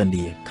ទៅដល់ឥណ្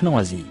ឌាក្នុង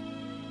អាស៊ី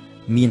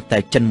មានតែ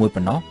ចិនមួយ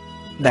ប៉ុណ្ណោះ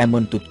ដែលមិ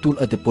នទទួល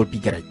ឥទ្ធិពលពី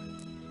ក្រិច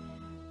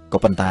ក៏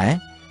ប៉ុន្តែ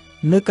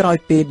នៅក្រោយ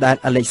ពេលដែល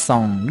អាឡិចស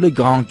ង់លឺហ្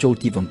គងចូល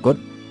ទីវង្គត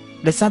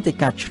ដោយសារតែ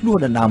ការឈ្លោះ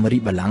ដណ្ដើមរា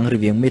ជបល្ល័ង្ករ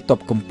វាងមេទ័ព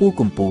កំ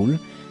ពូល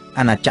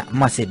អាណាចក្រ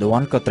ម៉ាសេដូ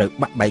នក៏ត្រូវ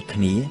បាក់បែកគ្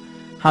នា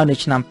ហើយនៅ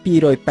ឆ្នាំ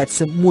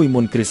281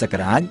មុនគ្រិស្តសក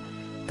រាជ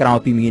ក្រោយ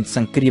ពីមានស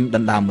ង្គ្រាមដ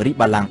ណ្ដើមរាជ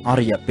បល្ល័ង្កអស់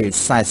រយៈពេល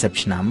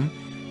40ឆ្នាំ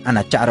អា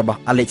ណាចក្ររបស់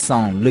អាឡិចស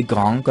ង់លឺហ្គ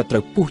ងក៏ត្រូ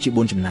វពុះជា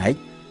4ចំណែក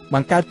ប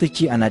ង្កើតទៅ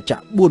ជាអាណាចក្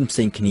រ4ផ្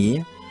សេងគ្នា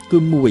គឺ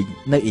មួយ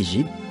នៅអ៊ី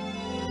ជីប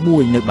មួ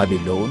យនៅបាប៊ី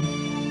ឡូន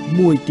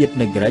មួយទៀត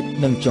នៅក្រិច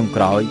និងចុង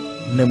ក្រោយ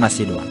នៅម៉ា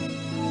សេដូន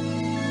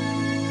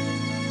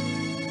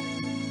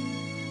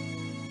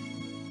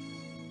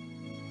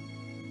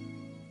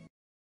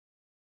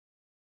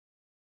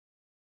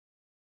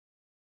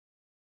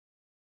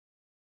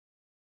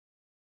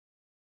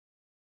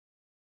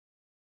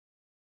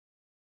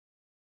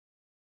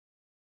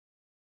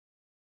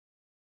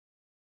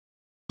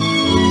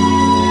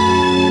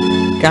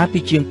កាលពី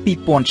ជាង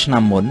2000ឆ្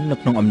នាំមុននៅ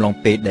ក្នុងអំឡុង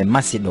ពេលដែល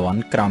ម៉ាស៊ីដន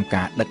ក្រោម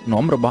ការដឹក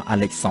នាំរបស់អា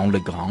ឡិចសង់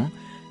លឺហ្គង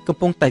កំ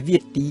ពុងតែវា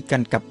យទីកា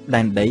ន់កាប់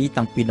ដែនដី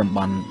តាំងពីតំប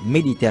ន់មេ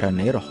ឌីទែរ៉ា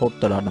ណេរហូត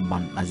ទៅដល់តំប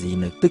ន់អាស៊ី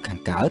នៅទិសខា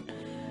ងកើត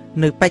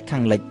នៅប៉ែកខា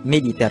ងលិចមេ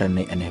ឌីទែរ៉ា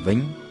ណេឯនេះវិញ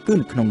គឺ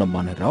នៅក្នុងតំប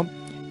ន់អឺរ៉ុប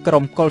ក្រុ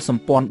មកុលស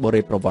ម្ព័ន្ធបូ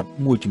រេប្រវត្តិ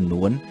មួយចំ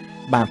នួន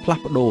បានផ្លា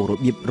ស់ប្ដូររ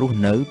បៀបរស់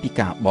នៅពី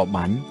ការបរ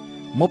បាញ់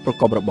មកប្រ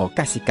កបរបរ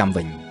កសិកម្ម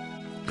វិញ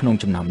ក្នុង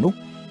ចំណោមនោះ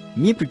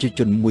មានប្រជា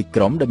ជនមួយ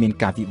ក្រុមដែលមាន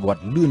ការវិវត្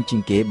តលឿនជា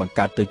ងគេបង្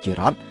កើតទៅជា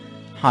រដ្ឋ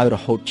ហើយរ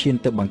ហូតឈាន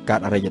ទៅបង្កើត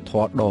អរិយធ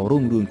ម៌ដ៏រុ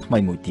ងរឿងថ្មី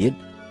មួយទៀត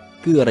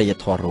គឺអរិយ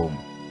ធម៌រ៉ូម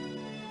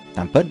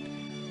តាមពិត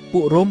ពួ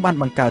ករ៉ូមបាន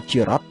បង្កើតជា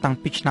រដ្ឋតាំង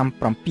ពីឆ្នាំ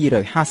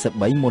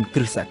753មុនគ្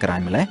រិស្តសករា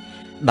ជម្លេះ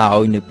ដោ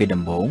យនៅពេល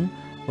ដំបូង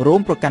រ៉ូម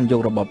ប្រកាន់យ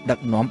ករបបដឹក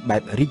នាំបែ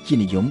បរាជា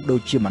និយមដូ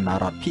ចជាបណ្ដា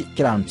រដ្ឋភាគ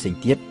ច្រើនផ្សេង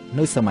ទៀត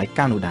នៅសម័យ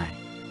កាលនោះដែរ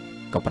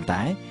ក៏ប៉ុន្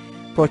តែ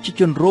ប្រជា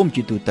ជនរ៉ូម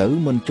ជាទូទៅ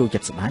មិនចូលចិ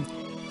ត្តស្ដេច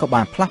ក៏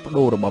បានផ្លាស់ប្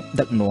ដូររបប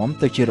ដឹកនាំ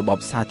ទៅជារបប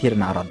សាធារ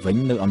ណរដ្ឋវិញ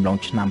នៅអំឡុង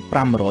ឆ្នាំ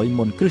500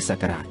មុនគ្រិស្តស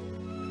ករាជ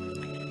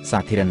សា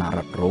ធារណរ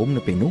ដ្ឋរ៉ូម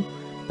នៅពេលនោះ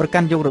ប្រកា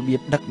ន់យករបៀប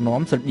ដឹក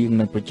នាំស្រដៀង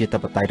នឹងប្រជាធិ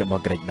បតេយ្យរប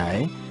ស់ក្រិចដែរ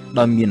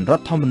ដោយមានរ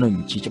ដ្ឋធម្មនុញ្ញ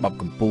ជាច្បាប់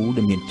កំពូល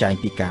ដែលមានចែង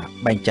ពីការ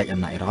បែងចែកអំ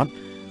ណាចរដ្ឋ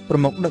ប្រ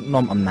មុខដឹក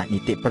នាំអំណាចនី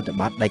តិប្រតិ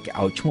បត្តិដែលគេ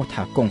ឲ្យឈ្មោះ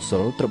ថាកុងស៊ុ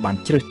លត្រូវបាន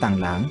ជ្រើសតាំង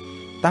ឡើង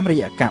តាមរ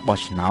យៈការបោះ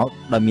ឆ្នោត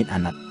ដោយមានអា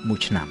ណត្តិ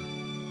1ឆ្នាំ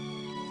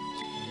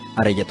អ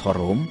រិយធម៌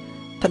រ៉ូម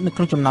ស្ថិតនៅក្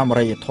នុងចំណោមអ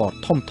រិយធ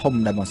ម៌ធំ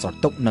ដែលបន្សល់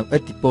ទុកនូវឥ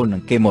ទ្ធិពលនិ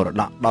ងកេរមរត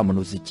កដល់ម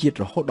នុស្សជាតិ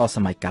រហូតដល់ស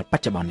ម័យកាលប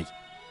ច្ចុប្បន្ននេះ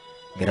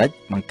ក្រិច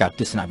បង្កើត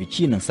ទស្សនវិជ្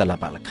ជានិងសិល្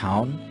បៈល្ខោ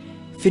ន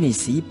ហ្វីនី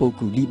ស៊ីពូ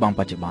គូលីបង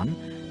បច្ចុប្បន្ន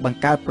បង្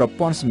កើតប្រ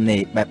ព័ន្ធសំណេ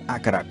របែបអ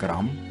ក្ខរក្រ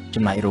ម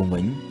ចំណែករ៉ូម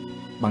វិញ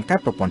បង្កើត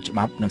ប្រព័ន្ធច្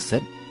បាប់និងសិ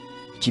ទ្ធិ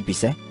ជាពិ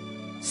សេស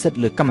សិទ្ធិ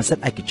លើកម្មសិទ្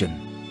ធិឯកជន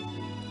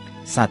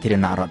សាធារ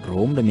ណរដ្ឋ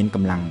រ៉ូមដែលមានក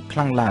ម្លាំងខ្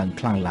លាំងឡើ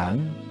ង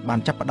បាន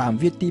ចាប់ផ្ដើម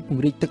វាយទីព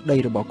ង្រីកទឹកដី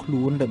របស់ខ្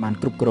លួនដោយបាន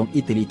គ្រប់គ្រង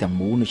អ៊ីតាលីទាំង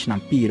មូលនៅឆ្នាំ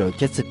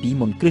272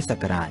មុនគ្រិស្តស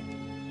ករាជ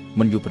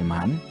មិនយូរប៉ុន្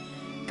មាន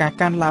ការ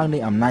កើនឡើងនៃ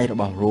អំណាចរ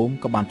បស់រ៉ូម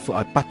ក៏បានធ្វើ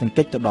ឲ្យប៉ះទង្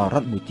គិចទៅដល់រ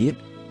ដ្ឋមួយទៀត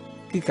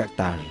គឺកា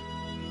តាល់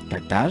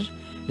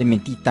ដែលមាន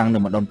ទីតាំងនៅ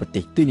ម្ដុំប្រ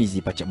ទេសទូនីស៊ី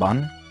បច្ចុប្បន្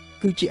ន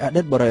គឺជាអ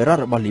តីតបរិយារដ្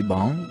ឋរបស់លីប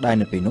ង់ដែល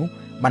នៅពេលនោះ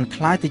បាន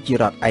ក្លាយទៅជា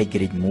រដ្ឋឯក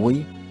រាជ្យមួយ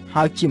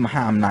ហើយជាម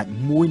ហាអំណាច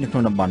មួយនៅក្នុ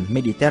ងតំបន់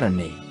មេឌីទែរ៉ា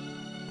ណេ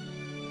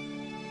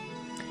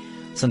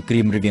សង្គ្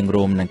រាមរវាង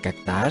រ៉ូមនិងកា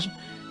តាល់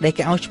ដែល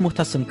គេឲ្យឈ្មោះ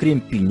ថាសង្គ្រាម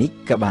ពីនិក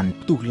ក៏បាន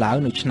ផ្ទុះឡើង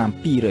នៅឆ្នាំ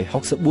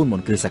264មុ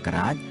នគ្រិស្តសក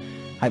រាជ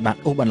ហើយបាន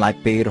អូសបន្លាយ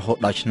ពេលរហូត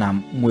ដល់ឆ្នាំ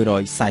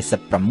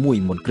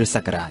146មុនគ្រិស្តស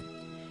ករាជ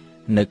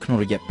នៅក្នុង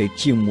រយៈពេល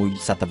ជាងមួយ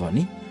សតវត្សរ៍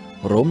នេះ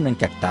រ៉ូមនិង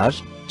កាក់តាស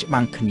ច្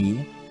បាំងគ្នា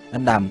ដ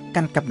ណ្ដើម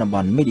កាន់កាប់តំប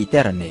ន់មេឌីទែ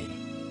រ៉ាណេ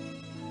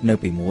នៅ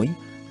ពេលមួយ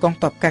កង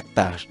ទ័ពកាក់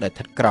តាសដែលស្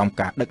ថិតក្រោម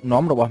ការដឹក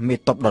នាំរបស់មេ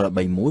ទ័ពដ៏ល្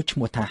បីមួយឈ្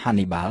មោះថា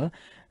Hannibal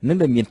និង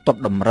ដែលមានទ័ព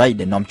ដំរី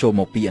ដែលនាំចូល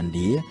មកពីឥណ្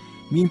ឌា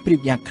មានព្រៀ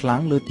បយ៉ាងខ្លាំ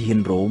ងលើទាហា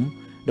នរ៉ូម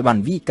ដែលបាន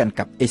វាយកាន់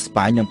កាប់អេស្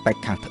ប៉ាញនៅប៉ែក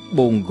ខាងត្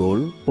បូងហ្គោល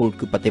ពល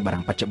គឺប្រទេសបា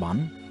រាំងបច្ចុប្បន្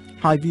ន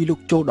ហើយវាលុក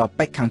ចូលដល់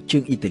ប៉ែកខាងជើ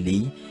ងអ៊ីតាលី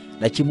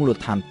ដែលជាមូល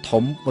ដ្ឋាន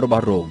ធំរប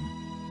ស់រ៉ូម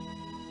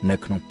នៅ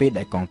ក្នុងពេល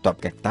ដែលកងទ័ព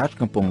កាក់តាស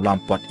កំពុងឡោម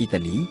ព័ទ្ធអ៊ីតា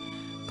លី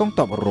កង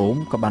ទ័ពរ៉ូម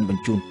ក៏បានប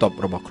ញ្ជូនទ័ព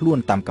របស់ខ្លួន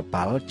តាមក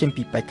ប៉ាល់ចេញ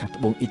ពីប៉ែកខាង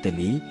ត្បូងអ៊ីតា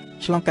លី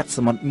ឆ្លងកាត់ស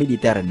មុទ្រមេឌី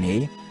ទែរ៉ាណេ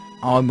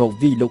ឲ្យមក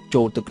វាយលុក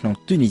ចូលទៅក្នុង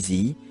ទូនី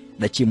ស៊ី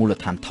ដែលជាមូល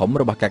ដ្ឋានធំ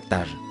របស់កាក់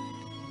តាស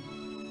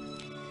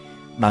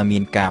ដោយមា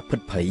នការភិ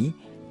តភ័យ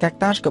កាក់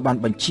តាសក៏បាន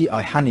បញ្ជា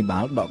ឲ្យ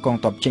Hannibal ដកកង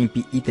ទ័ពចេញ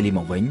ពីអ៊ីតាលីម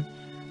កវិញ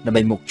ដើម្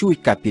បីមកជួយ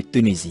ការពារ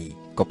ទូនីស៊ី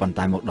ក៏ប៉ុន្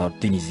តែមកដល់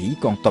ទូនីស៊ី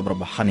កងទ័ពរ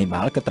បស់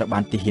Hannibal ក៏ត្រូវបា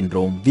នទាហាន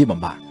រ៉ូមវាយបំ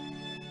បាក់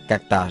កា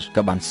ក់តាស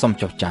ក៏បានសុំ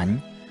ចុះចាញ់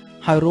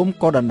ហើយរ៉ូម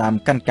ក៏ដណ្ដើម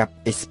កាន់កាប់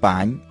អេស្ប៉ា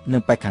ញនិ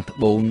ងប៉ែកខាងត្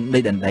បូងនៃ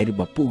ដែនដីរប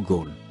ស់ពួកហ្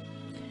គោល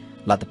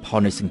លទ្ធផល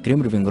នៃសង្គ្រាម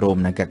រវាងរ៉ូម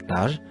និងកាក់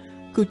តាស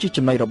គឺជា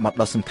ចំណុចរបត់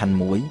ដ៏សំខាន់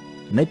មួយ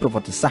នៃប្រវ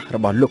ត្តិសាស្ត្ររ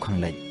បស់លោកខាង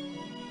លិច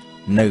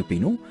នៅពេល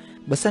នោះ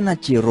បើសិនណា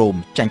ជារ៉ូម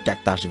ចាញ់កា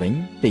ក់តាសវិញ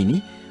ពេលនេះ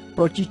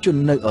ប្រជាជន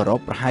នៅអឺរ៉ុប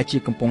ប្រហែលជា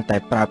កំពុងតែ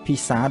ប្រើភា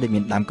សាដែលមា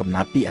នដើមកំ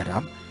ណើតពីអារ៉ា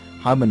ប់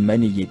ហើយមិនមែន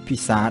និយាយភា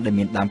សាដែល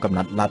មានដើមកំ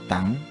ណើតឡា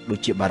តាំងដូច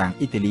ជាបារាំង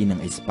អ៊ីតាលីនិង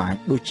អេស្ប៉ាញ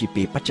ដូចជា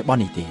ពេលបច្ចុប្បន្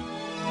ននេះទេ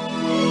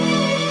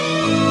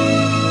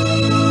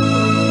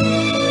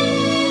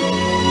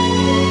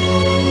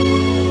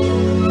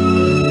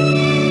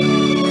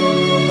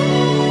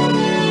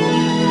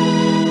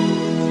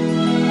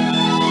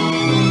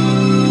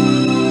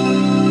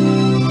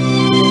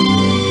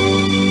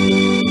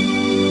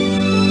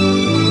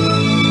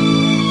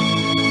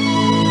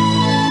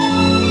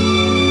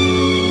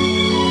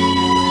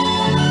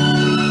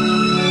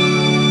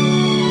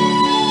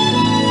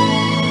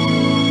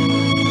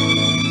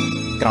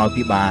ក្រោយ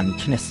ពីបាន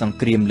ឈ្នះសង្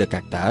គ្រាមលើ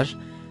កាក់តាស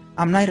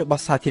អំណាចរប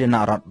ស់សាធារណ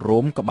រដ្ឋរ៉ូ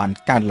មក៏បាន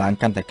កើនឡើង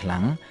កាន់តែខ្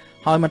លាំង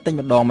ហើយបន្តិច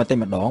ម្ដង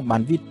បា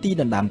នវាយទី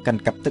ដណ្ដើមកា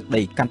ន់កាប់ទឹក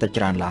ដីកាន់តែ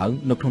ច្រើនឡើង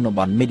នៅក្នុងតំ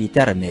បន់មេឌី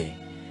ទែរ៉ាណេ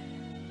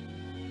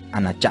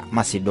អាណាចក្រ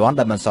ម៉ាស៊ីដន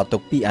ដែលបន្សល់ទុ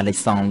កពីអាឡេ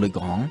សាង់លឺ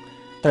ក្រង់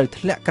ត្រូវ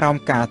ធ្លាក់ក្រោម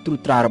ការត្រួត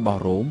ត្រារបស់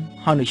រ៉ូម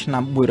ហើយនៅឆ្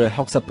នាំ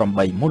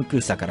168មុនគ្រិ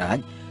ស្តសករាជ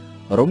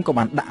រ៉ូមក៏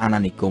បានដាក់អាណា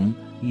និគម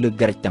លើ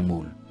ក្រិចទាំងមូ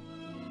ល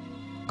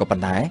ក៏ប៉ុ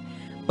ន្តែ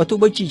បើទោះ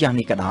បីជាយ៉ាង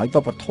នេះក៏ដោយវ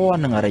ប្បធម៌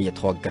និងអរិយ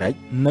ធម៌ក្រិច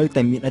នៅ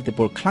តែមានឥទ្ធិព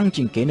លខ្លាំង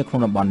ជាងគេនៅក្នុ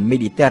ងតំបន់មេ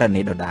ឌីទែរ៉ា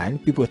ណេដដែល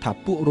ពីព្រោះថា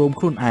ពួករ៉ូម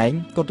ខ្លួនឯង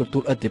ក៏ទទួ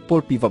លឥទ្ធិពល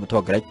ពីវប្បធ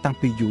ម៌ក្រិចតាំង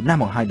ពីយូរណាស់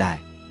មកហើយដែរ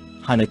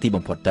ហើយនៅទី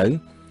បំផុតទៅ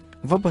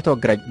វប្បធម៌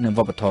ក្រិចនិងវ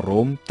ប្បធម៌រ៉ូ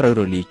មត្រូវ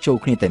រលាយចូល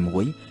គ្នាតែមួ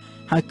យ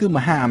ហើយគឺម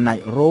ហាអំណាច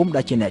រ៉ូម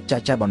ដែលជាអ្នកចា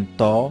ស់ចាស់បន្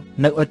ត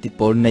នៅឥទ្ធិ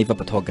ពលនៃវប្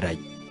បធម៌ក្រិច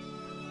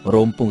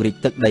រ៉ូមពង្រីក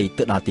ទឹកដី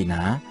ទៅដល់ទី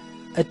ណា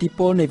ឥទ្ធិព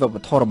លនៃវប្ប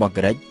ធម៌របស់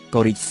ក្រិចក៏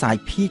រីកសាយ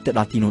ភាយទៅ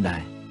ដល់ទីនោះដែ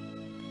រ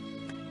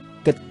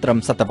គិតត្រឹម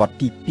សតវត្ស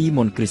ទី2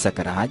មុនគ្រិស្តសក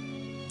រាជ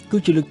គឺ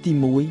ជាលើកទី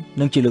1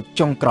និងជាលើក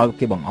ចុងក្រោយ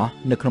គេបង្អស់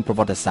នៅក្នុងប្រវ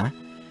ត្តិសាស្ត្រ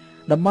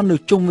តំបន់នៅ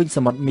ជុំវិញស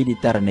មុទ្រមេឌី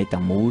ទែរ៉ាណេ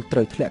ទាំងមូលត្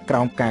រូវធ្លាក់ក្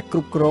រោមការគ្រ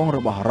ប់គ្រងរ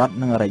បស់រដ្ឋ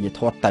និងអរិយធ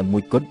ម៌តែមួ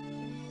យគត់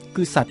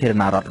គឺសាធារ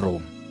ណរដ្ឋរ៉ូ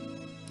ម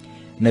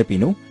នៅពេល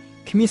នោះ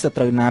គ្មានស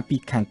ត្រូវណាពី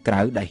ខាងក្រៅ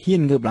ដែលហ៊ា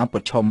នងើបឡើងប្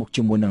រឈមមុខ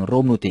ជាមួយនឹងរ៉ូ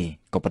មនោះទេ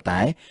ក៏ប៉ុន្តែ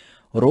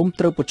រ៉ូម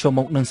ត្រូវប្រឈម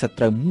មុខនឹងស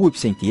ត្រូវមួយ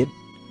ផ្សេងទៀត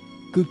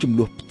គឺចំ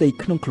នួនផ្ទៃ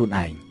ក្នុងខ្លួន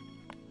ឯង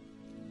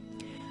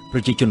ប្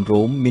រជាជន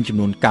រ៉ូមមានចំ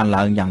នួនកើន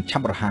ឡើងយ៉ាងឆា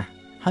ប់រហ័ស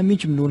ហើយមាន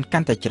ចំនួនកា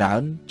ន់តែច្រើ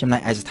នចំណែ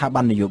កឯស្ថា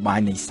ប័ននយោបាយ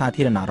នៃសា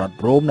ធារណរដ្ឋ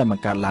រ៉ូមដែលប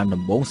ង្កើតឡើង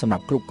ដំបូងសម្រា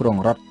ប់គ្រប់គ្រង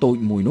រដ្ឋតូច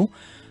មួយនោះ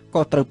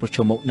ក៏ត្រូវប្រឈ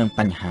មមុខនឹងប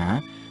ញ្ហា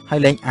ហើយ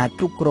លែងអាច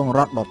គ្រប់គ្រងរ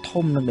ដ្ឋដ៏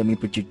ធំនិងដែលមាន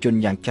ប្រជាជន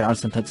យ៉ាងច្រើន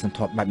សន្ធឹកសន្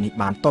ធាប់បែបនេះ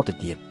បានតទៅ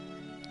ទៀត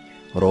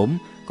រ៉ូម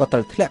ក៏ត្រូ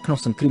វធ្លាក់ក្នុង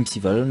សង្គ្រាមស៊ី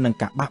វិលនិង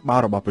ការបះបោរ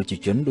របស់ប្រជា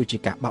ជនដូចជា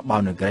ការបះបោ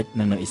រនៅក្រិច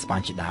និងនៅអេស្ប៉ាញ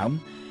ជាដើម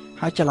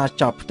ហើយចលា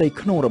ចលផ្ទៃ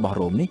ក្នុងរបស់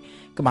រ៉ូមនេះ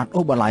ក៏បានអូ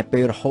សបន្លាយពេ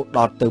លរហូតដ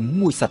ល់ទៅ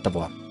មួយសតវ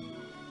ត្សរ៍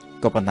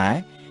ក៏ប៉ុន្តែ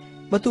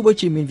បើទោះបី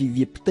ជាមានវិ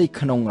វាទផ្ទៃ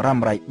ក្នុងរ៉ាំ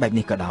រ៉ៃបែប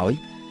នេះក៏ដោយ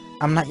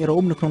អំណាចរ៉ូ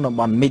មនៅក្នុងតំ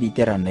បន់មេឌី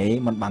ទែរ៉ាណេ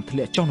មិនបានធ្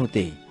លាក់ចុះនោះ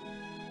ទេ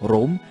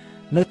រ៉ូម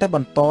នៅតែប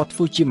ន្តធ្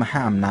វើជាម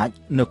ហាអំណាច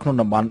នៅក្នុង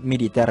តំបន់មេ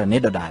ឌីទែរ៉ាណេ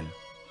ដដែល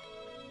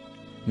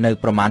នៅ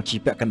ប្រមាណជា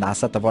ពាក់កណ្ដាល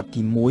សតវត្ស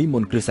ទី1មុ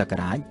នគ្រិស្តសក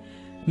រាជ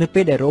នៅ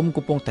ពេលដែលរ៉ូម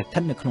កំពុងតែស្ថិ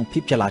តនៅក្នុងភា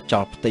ពចលាច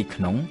លផ្ទៃ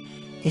ក្នុង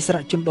អិសរា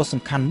ជជនដ៏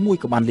សំខាន់មួយ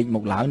ក៏បានលេចម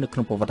កឡើងនៅក្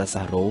នុងប្រវត្តិ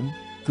សាស្ត្ររ៉ូម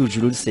គឺ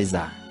Julius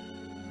Caesar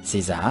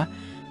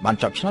បាន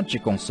ជាប់ឆ្នោតជា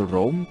កុងស៊ុល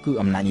រ៉ូមគឺ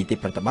អំណាចនីតិ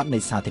ប្រតិបត្តិនៃ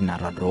សាធារណ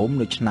រដ្ឋរ៉ូម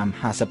នៅឆ្នាំ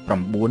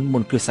59មុ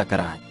នគ្រិស្តសក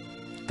រាជ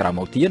ក្រោយ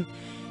មកទៀត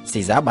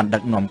សេសាបានដឹ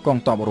កនាំកង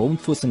ទ័ពរ៉ូម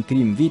ធ្វើសង្គ្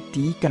រាមវាយ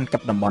ទីកាន់កា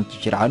ប់តំបន់ជា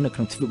ច្រើននៅក្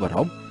នុងទ្វីបអឺ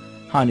រ៉ុប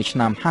ហើយនៅឆ្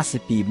នាំ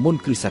52មុន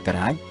គ្រិស្តសក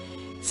រាជ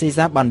សេ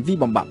សាបានវាយ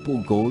បំបាក់ពួក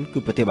ហ្គោលគឺ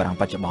ប្រទេសបារាំង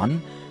បច្ចុប្បន្ន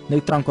នៅ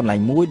ត្រង់កន្លែង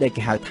មួយដែល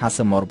គេហៅថាស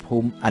មរភូ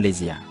មិអាឡេ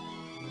ស៊ី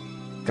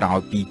ក្រោយ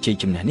ពីជ័យ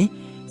ជំនះនេះ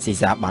សេ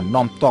សាបាន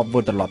នាំទ័ពវិ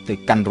លត្រឡប់ទៅ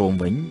កាន់រ៉ូម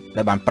វិញ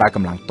ដែលបានប្រើក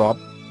ម្លាំងទ័ព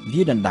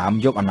វាដណ្ដើម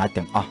យកអំណាច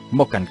ទាំងអស់ម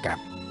កកាន់កា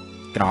ប់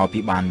ក្រោយពី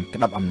បានក្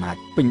តាប់អំណាច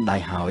ពេញដៃ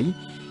ហើយ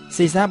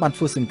សេសាបាន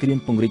ធ្វើសង្គ្រាម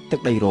ពង្រីកទឹក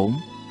ដីរ៉ូម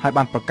ហើយ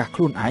បានប្រកាសខ្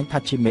លួនឯងថា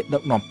ជាមេដឹ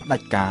កនាំផ្ដា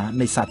ច់ការ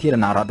នៃសាធារ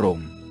ណរដ្ឋរ៉ូម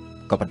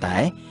ក៏ប៉ុន្តែ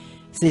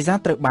សេសា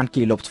ត្រូវបាន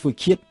គេលុបធ្វើ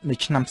ឃាតនៅ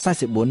ឆ្នាំ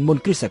44មុន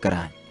គ្រិស្តសក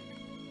រាជ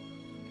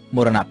ម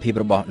រណភាព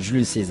របស់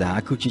Julius Caesar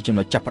គឺជាចំ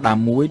ណុចចាប់ផ្ដើម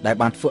មួយដែល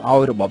បានធ្វើឲ្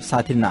យរបបសា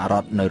ធារណរ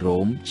ដ្ឋនៅរ៉ូ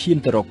មឈាន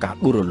ទៅរកការ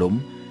ដួលរលំ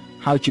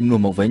ហើយជំនួស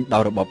មកវិញដោ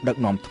យរបបដឹក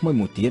នាំថ្មី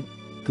មួយទៀត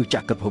គឺច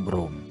ក្រភព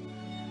រ៉ូម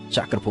ច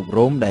ក្រភព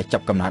រ៉ូមដែលចា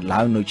ប់កំណើតឡើ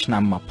ងនៅឆ្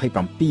នាំ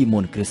27មុ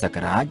នគ្រិស្តសក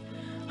រាជ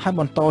ហើយ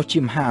បន្តជា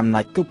មហាអំ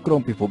ណាចគ្រប់គ្រ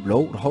ងពិភពលោ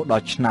ករហូតដ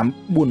ល់ឆ្នាំ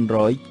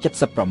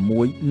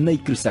476នៃ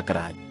គ្រិស្តសក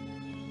រាជ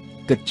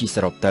គិតជាស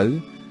រុបទៅ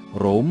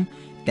រ៉ូម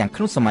ទាំងក្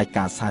នុងសម័យ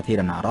កាលសាធា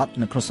រណរដ្ឋ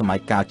និងក្នុងសម័យ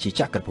កាលជា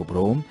ចក្រភព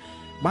រ៉ូម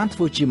បានធ្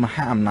វើជាម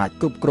ហាអំណាច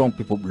គ្រប់គ្រង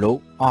ពិភពលោក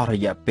អស់រ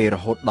យៈពេលរ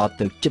ហូតដល់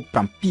ទៅជិត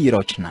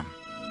700ឆ្នាំ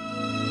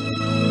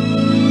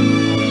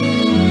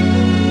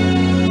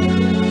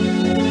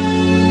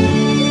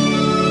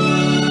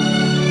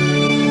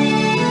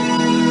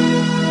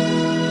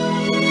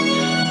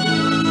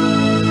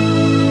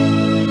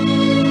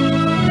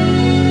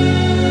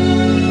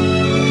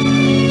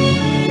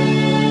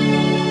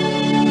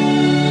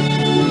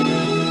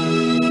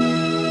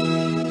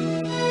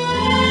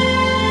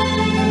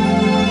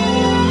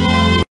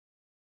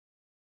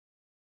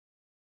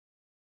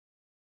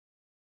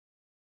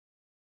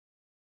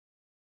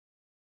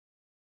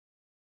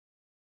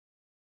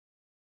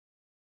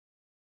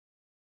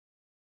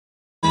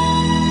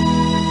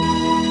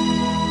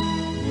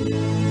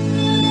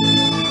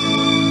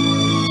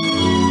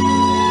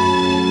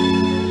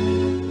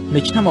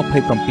នៅឆ្នាំ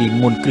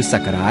27មុនគ្រិស្តស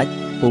ករាជ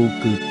ពោល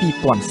គឺ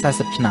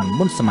2040ឆ្នាំ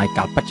មុនសម័យ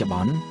កាលបច្ចុប្ប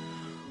ន្ន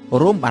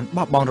រ៉ូមបាន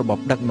បោះបង់របប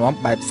ដឹកនាំ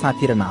បែបសា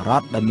ធារណរ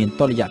ដ្ឋដែលមាន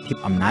តុល្យភាព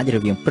អំណាចរ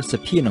វាងព្រឹទ្ធស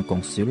ភានិងកុ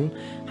ងស៊ុល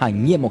ហើយ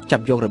ងាកមកចា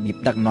ប់យករបៀប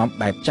ដឹកនាំ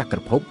បែបចក្រ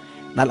ភព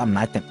ដែលអំ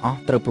ណាចទាំងអស់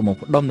ត្រូវប្រមូល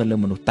ផ្ដុំនៅលើ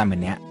មនុស្សតែម្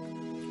នាក់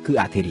គឺ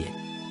អធិ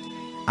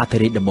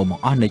រាជដំបូងប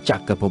ង្អស់នៃច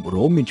ក្រភព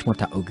រ៉ូមមានឈ្មោះ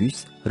ថា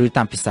August ឬ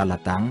តាមភាសាឡា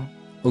តាំង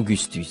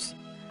Augustus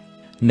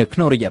នៅក្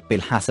នុងរយៈពេល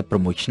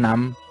56ឆ្នាំ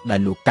ដែល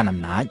លោកកាន់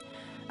អំណាច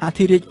អ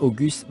ធិរាជ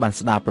August បាន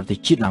ស្ដារប្រទេស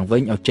ជាតិឡើងវិ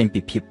ញឲ្យចេញ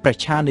ពីភាពប្រ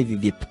ឆាំងនៃវិ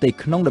វាទផ្ទៃ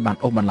ក្នុងដែលបាន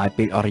អូសបន្លាយ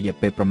ពេលអស់រយៈ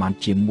ពេលប្រមាណ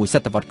ជាមួយស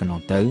តវត្សរ៍កន្ល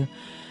ងទៅ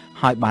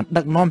ហើយបាន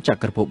ដឹកនាំច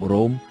ក្រភព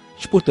រ៉ូម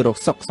ឆ្ពោះទៅរក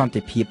សុខសន្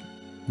តិភាព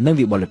និង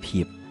វិបុល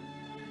ភាព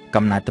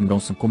កំណែទម្រ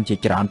ង់សង្គមជា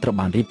ច្រើនត្រូវ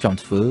បានរៀបចំ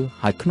ធ្វើ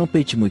ហើយក្នុងពេ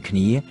លជាមួយគ្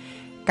នា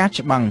ការ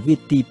ច្បាំងវា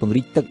ទីពង្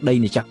រីកទឹកដី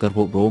នៃចក្រភ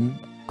ពរ៉ូម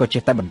ក៏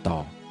ចេះតែបន្ត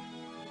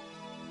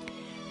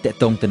តក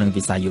តងទៅនឹង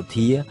វិស័យយោ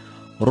ធា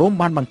រ៉ូម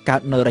បានបង្កើត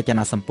នៅរច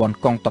នាសម្ព័ន្ធ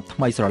កងទ័ពថ្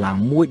មីស្រឡាង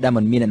មួយដែល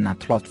មិនមានអ្នកណា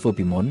ធ្លាប់ធ្វើ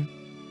ពីមុន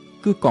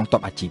គឺកងទ័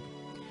ពអាជីព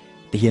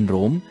ទាហាន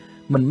រ៉ូម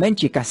មិនមែន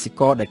ជាកសិ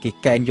ករដែលគេ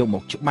កេណ្ឌយកម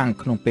កច្បាំង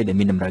ក្នុងពេលដែល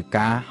មានតម្រូវ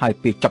ការហើយ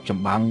ពេលចប់ច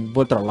ម្បាំង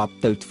វិលត្រឡប់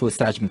ទៅធ្វើ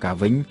ស្រែចម្ការ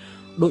វិញ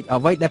ដោយ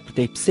អ្វីដែលប្រ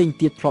ទេសផ្សេង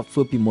ទៀតធ្លាប់ធ្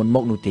វើពីមុនម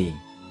កនោះទេ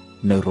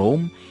នៅរ៉ូម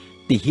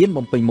ទាហាន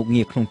បំពេញមុខ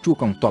ងារក្នុងជួរ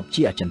កងទ័ព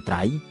ជាអចិន្ត្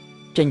រៃយ៍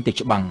ចេញទៅ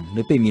ច្បាំង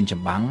នៅពេលមានច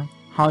ម្បាំង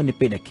ហើយនៅ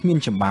ពេលដែលគ្មាន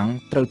ចម្បាំង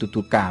ត្រូវទទួ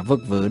លការវឹ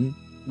កវើ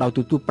ដោយទ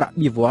ទួលប្រាក់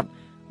បៀវត្ស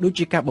ដូច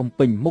ជាការបំ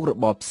ពេញមុខរ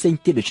បរផ្សេង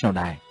ទៀតដូច្នោះ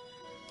ដែរ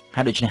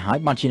ហើយដូច្នេះហើយ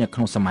បានជានៅក្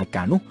នុងសម័យ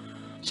កាលនោះ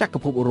ចក្រ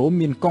ភពរ៉ូម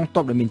មានកងទ័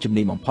ពដែលមានជំ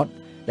នាញបំផុត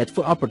ដែលធ្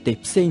វើឲ្យប្រទេស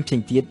ផ្សេង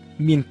ទៀត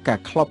មានការ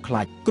ខ្លោបខ្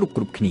លាចគ្រប់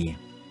គ្នា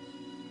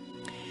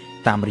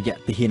តាមរយៈ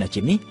ទាហានអាជី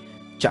ពនេះ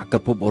ចក្រ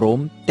ភពរ៉ូម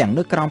ទាំង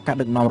នៅក្រោមការ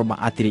ដឹកនាំរបស់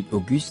អធិរាជ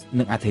August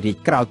និងអធិរាជ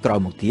ក្រោយ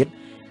មកទៀត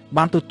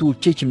បានទទួល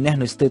ជ័យជំនះ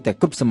នៅស្ទើរតែ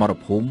គ្រប់សមរ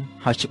ភូមិ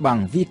ហើយច្បាំង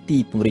វាទី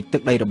ពង្រីកទឹ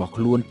កដីរបស់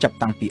ខ្លួនចាប់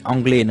តាំងពីអ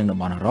ង់គ្លេសនិងតំ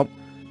បន់អឺរ៉ុប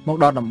មក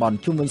ដល់តំបន់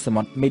ជុំវិញស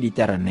មុទ្រមេឌី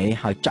ទែរ៉ាណេ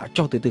ហើយចាក់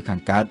ចុះទៅទិសខា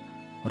ងកើត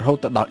រហូ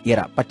តដល់អ៊ី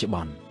រ៉ាក់បច្ចុប្ប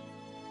ន្ន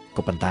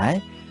ក៏ប៉ុន្តែ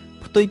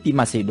ផ្ទុយពី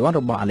ម៉ាសេដូន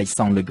របស់អាឡិចស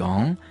ង់លឺក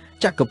ង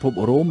ចក្រភព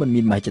រ៉ូមមិន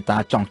មានមហិច្ឆតា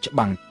ចង់ច្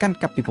បាំងកាន់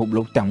កាប់ពិភព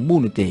លោកទាំងមូល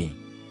នោះទេ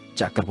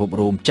ចក្រភព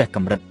រ៉ូមចេះក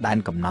ម្រិតដែន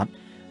កំណត់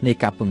នៃ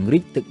ការពង្រី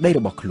កទឹកដីរ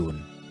បស់ខ្លួន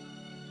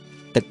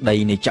ទឹកដី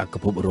នៃចក្រ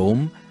ភពរ៉ូម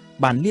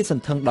បានលាតស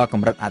ន្ធឹងដល់ក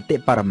ម្រិតអតិ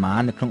បរមា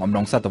នៅក្នុងអំ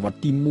ឡុងសតវត្ស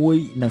ទី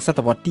1និងសត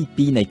វត្សទី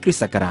2នៃគ្រិស្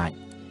តសករាជ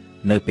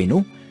នៅពេល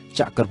នោះ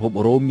ចក្រភព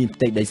រ៉ូមមានផ្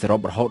ទៃដីសរុប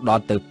រហូតដ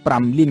ល់ទៅ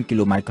5លានគី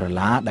ឡូម៉ែត្រក្រ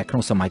ឡាដែលក្នុ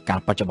ងសម័យកាល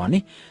បច្ចុប្បន្ន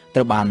នេះត្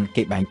រូវបាន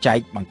គេបែងចែក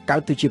បង្កើត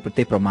ទៅជាប្រ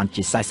ទេសប្រមាណ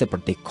ជា40ប្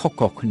រទេសខុស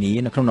ៗគ្នា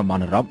នៅក្នុងតំប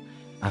ន់អឺរ៉ុប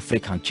អាហ្វ្រិ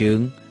កខាងជើង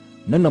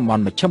និងតំប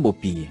ន់មជ្ឈិមបូ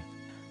ព៌ា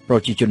ប្រ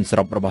ជាជនស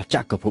រុបរបស់ច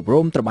ក្រភពរ៉ូ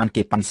មត្រូវបាន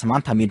គេប៉ាន់ស្មាន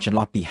ថាមានចន្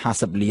លោះពី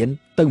50លាន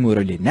ទៅ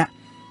100លាននាក់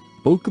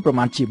ពលគឺប្រ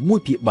មាណជា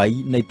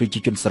1/3នៃប្រជា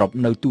ជនសរុប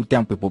នៅទូ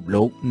ទាំងពិភព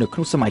លោកនៅក្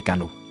នុងសម័យកាល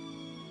នោះ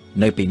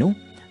នៅពេលនោះ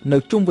នៅ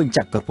ជុំវិញច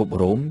ក្រភព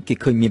រ៉ូមគេ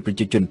ឃើញមានប្រ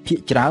ជាជនភាគ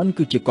ច្រើន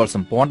គឺជាកុលស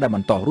ម្ព័ន្ធដែលប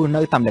ន្តរស់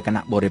នៅតាមលក្ខ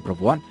ណៈបុរេប្រ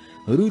វត្តិ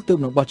ឬទើប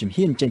នឹងបោះជំ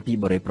ហានចេញពី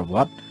បុរេប្រវ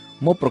ត្តិ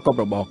មកប្រកប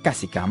របរក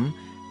សិកម្ម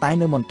តែ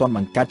នៅមិនទាន់ប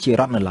ង្កើតជា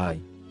រដ្ឋនៅឡើយ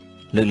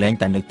លើកលែង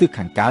តែនៅទិស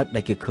ខាងកើតដែ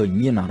លគេឃើញ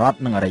មានរដ្ឋ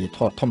និងអរិយធ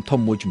ម៌ធំ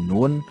មួយចំ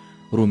នួន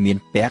រួមមាន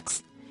ប៉ែក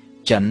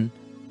ចិន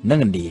និង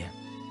ឥណ្ឌា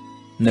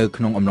នៅ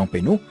ក្នុងអំឡុងពេ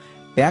លនោះ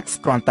ប៉ែក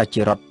គ្រាន់តែ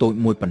ជារដ្ឋតូច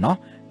មួយប៉ុណ្ណោះ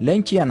លែង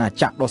ជាអាណា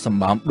ចក្រដ៏សម្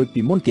បើមដូច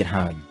ពីមុនទៀត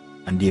ហើយ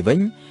ឥណ្ឌាវិញ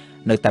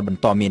នៅតែបន្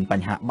តមានប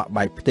ញ្ហាបាក់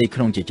បែកផ្ទៃក្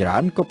នុងជាច្រើ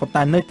នក៏ប៉ុន្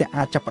តែនៅតែ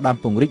អាចចាប់ផ្ដើម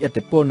ពង្រីកឥទ្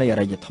ធិពលនៃអ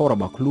រិយធម៌រ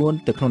បស់ខ្លួន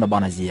ទៅក្នុងតំប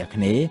ន់អាស៊ីអា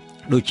គ្នេយ៍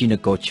ដូចជាន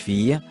គរជ្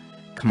វា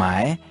ខ្មែ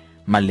រ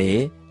ម៉ាឡេ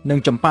និង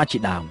ចម្ប៉ាជា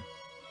ដើម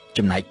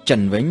ចំណែកចិ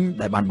នវិញ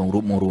ដែលបានបង្រួ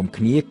បបង្រួម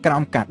គ្នាក្រោ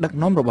មការដឹក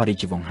នាំរបស់រា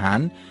ជវង្សហាន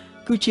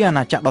គឺ គឺជាអា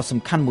ណាចក្រដ៏សំ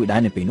ខាន់មួយដែ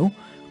រនៅពេលនោះ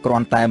គ្រា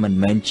ន់តែមិន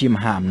មែនជាម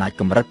ហាអំណាច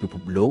កម្រិតពិភ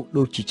ពលោក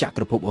ដូចជាច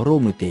ក្រភពរ៉ូ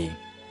មនោះទេ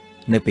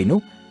នៅពេលនោះ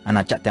អា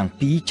ណាចក្រទាំង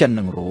ពីរចិន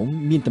និងរ៉ូម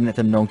មានទំនាក់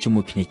ទំនងជា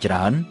មួយគ្នាច្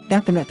រើនទាំ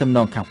ងទំនាក់ទំន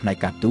ងខាងផ្នែក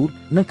ការទូត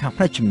និងខាង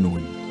ផ្នែកជំនួញ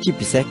ជា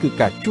ពិសេសគឺ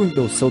ការជួញ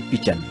ដូរសូត្រពី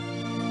ចិន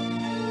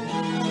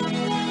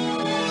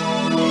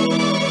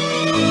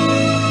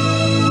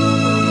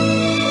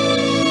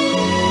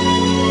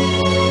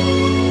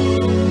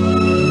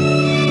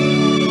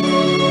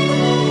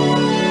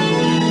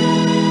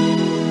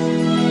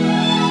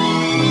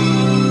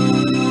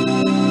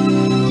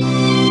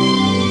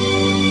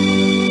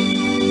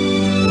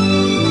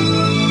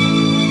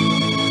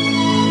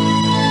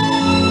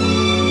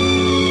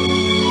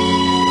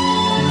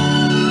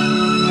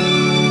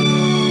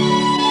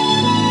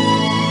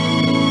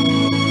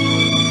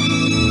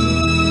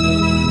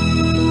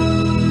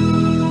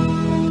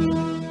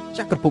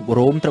ចក្រភព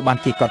រ៉ូមត្រូវបាន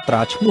គេកត់ត្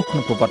រាឈ្មោះក្នុ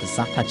ងប្រវត្តិ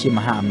សាស្ត្រថាជាម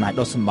ហាអំណាច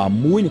ដ៏សម្បើម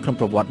មួយនៅក្នុង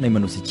ប្រវត្តិនៃម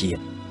នុស្សជា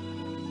តិ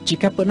ជា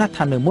ការពិតណាស់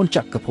ថានៅមុនច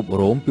ក្រភព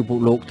រ៉ូមពិភព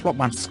លោកធ្លាប់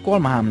បានស្គា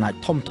ល់មហាអំណាច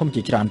ធំៗ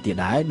ជាច្រើនទៀត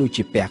ដែរដូច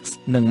ជាប៉ែកស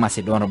និងម៉ា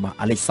សេដូនរបស់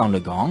អាឡិចសាន់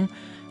ឌឺកង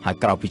ហើយ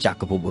ក្រៅពីច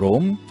ក្រភពរ៉ូ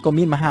មក៏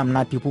មានមហាអំ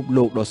ណាចពិភព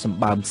លោកដ៏សម្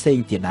បើមផ្សេង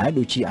ទៀតដែរ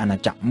ដូចជាអាណា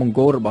ចក្រម៉ុងហ្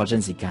គោលរបស់ជិ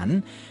នស៊ីកាន់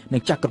និ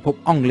ងចក្រភព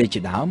អង់គ្លេស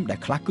ជាដើមដែល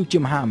ខ្លះគឺជា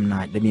មហាអំ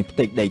ណាចដែលមានផ្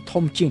ទៃដី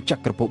ធំជាងច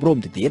ក្រភពរ៉ូម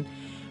ទៅទៀត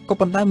ក៏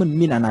ប៉ុន្តែមិន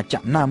មានអាណាច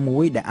ក្រណាមួ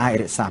យដែលអាច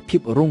រក្សាភា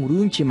ពរុងរឿ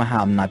ងជាមហា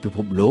អំណាចពិភ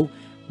ពលោក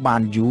បា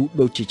នយូរ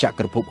ដូចជាច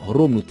ក្រភព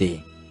រ៉ូមនោះទេ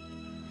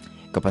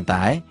ក៏ប៉ុន្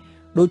តែ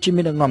ដូចជា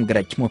មានដឹកនាំក្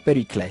រិកឈ្មោះ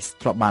Pericles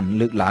ធ្លាប់បាន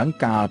លើកឡើង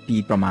កាលពី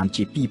ប្រមាណ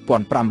ជា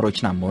2500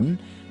ឆ្នាំមុន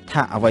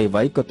ថាអ្វី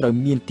ៗក៏ត្រូវ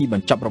មានទីប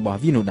ញ្ចប់របស់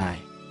វានោះដែរ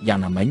យ៉ាង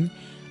ណាមិញ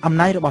អំ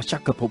ណាចរបស់ច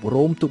ក្រភព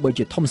រ៉ូមទោះបី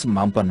ជាធំសម្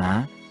បើមប៉ុណ្ណា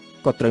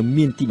ក៏ត្រូវ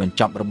មានទីបញ្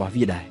ចប់របស់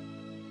វាដែរ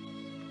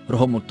រ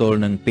ហូតមកទល់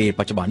នឹងពេល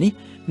បច្ចុប្បន្ននេះ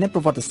អ្នកប្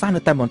រវត្តិសាស្ត្រ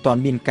នៅតែមិនទាន់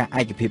មានការ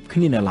ឯកភាពគ្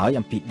នានៅឡើយ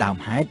អំពីដើម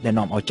ហេតុដែល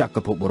នាំឲ្យចក្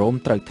រភពរ៉ូម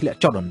ត្រូវធ្លាក់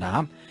ចុះដុនដា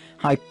ប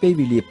ហើយពេល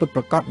វេលាពិតប្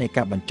រាកដនៃ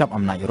ការបញ្ចប់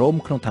អំណាចរ៉ូម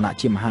ក្នុងឋានៈ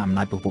ជាមហាអំ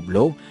ណាចពិភព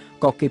លោក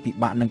ក៏គេពិ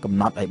បាកនឹងកំ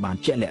ណត់ឲ្យបាន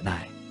ជាក់លាក់ដែ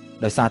រ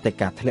ដោយសារតែ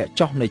ការធ្លាក់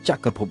ចុះនៃច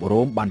ក្រភព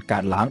រ៉ូមបានកើ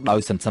តឡើងដោយ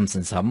សន្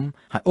សឹម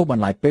ហើយអូសប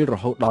ន្លាយពេលរ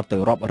ហូតដល់ទៅ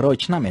រាប់រយ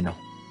ឆ្នាំឯណោះ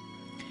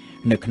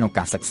នៅក្នុង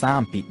ការសិក្សា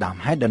អំពីដើម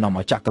ហេតុដែលនាំ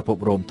ឲ្យចក្រភព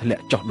រ៉ូមធ្លា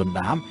ក់ចុះដុន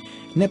ដាប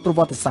អ្នកប្រវ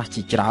ត្តិសាស្ត្រ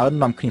ជាច្រើន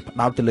នាំគ្នាផ្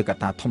ដោតទៅលើក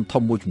ត្តា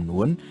ធំមួយចំ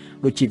នួន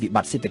ដូចជាវិប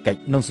ត្តិសេដ្ឋកិច្ច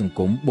និងសង្គ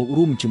មបូក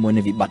រួមជាមួយ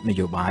នឹងវិបត្តិន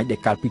យោបាយដែល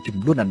កើតពីចំ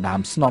នួនដណ្ដើម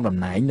ស្នងតំ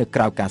ណែងនៅ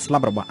ក្រៅការស្លា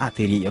ប់របស់អ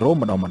ធិរាជរ៉ូម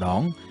ម្ដ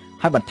ង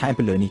ហើយបន្ថែម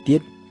ពីលើនេះទៀ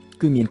ត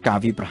គឺមានការ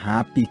វាយប្រហារ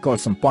ពីកុល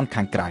សម្ព័ន្ធ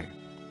ខាងក្រៅ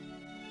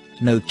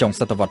នៅចុង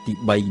សតវត្សទី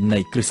3នៃ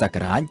គ្រិស្តសក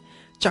រាជ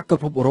ចក្រ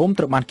ភពរ៉ូម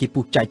ត្រូវបានគេ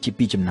ពុះចែកជា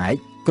ពីរចំណែក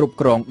គ្រប់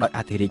គ្រងដោយអ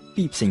ធិរាជ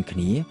ពីរផ្សេងគ្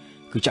នា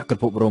គឺចក្រ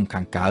ភពរ៉ូម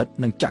ខាងកើត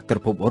និងចក្រ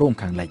ភពរ៉ូម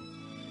ខាងលិច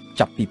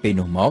ចាប់ពីពេល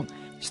នោះមក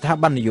ស្ថា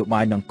ប័ននយោ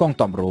បាយនិងកង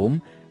ទ័ពរ៉ូម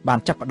បាន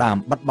ចាប់ផ្ដើម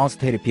បាត់បង់ស្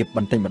ថិរភាពប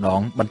ន្តិចម្ដ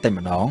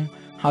ង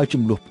ហើយ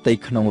ចំនួនផ្ទៃ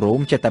ក្នុងរ៉ូម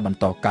ចេះតែបន្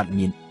តកើត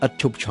មានឥត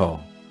ឈប់ឈរ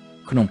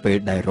ក្នុងពេល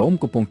ដែលរ៉ូម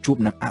កំពុងជួប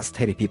នឹងអស្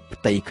ថិរភាព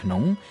ផ្ទៃក្នុ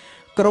ង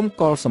ក្រុម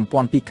កុលសម្ព័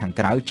ន្ធពីខាង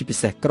ក្រៅជាពិ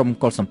សេសក្រុម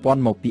កុលសម្ព័ន្ធ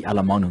មកពីអាល្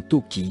លឺម៉ង់និងទូ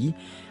គី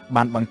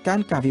បានបង្កើន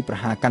ការវាយប្រ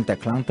ហារកាន់តែ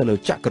ខ្លាំងទៅលើ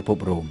ចក្រភព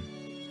រ៉ូម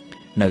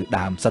នៅ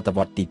ដើមសតវ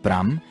ត្សទី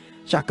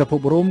5ចក្រភព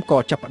រ៉ូមក៏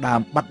ចាប់ផ្ដើម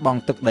បាត់បង់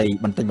ទឹកដី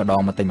បន្តិចម្ដ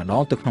ងទៅ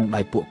ក្នុង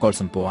ដៃពួកកុល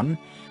សម្ព័ន្ធ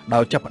ដោ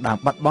យចាប់ផ្ដើម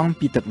បាត់បង់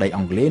ពីទឹកដីអ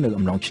ង់គ្លេសនៅ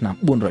អំឡុងឆ្នាំ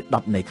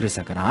410នៃគ្រិស្ត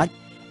សករាជ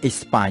អេ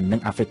ស្ប៉ាញនិ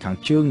ងអាហ្វ្រិកខាង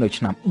ជើងនៅ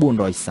ឆ្នាំ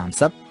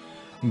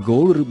430ហ្គោ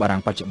លឬបារាំ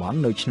ងបច្ចុប្បន្ន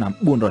នៅឆ្នាំ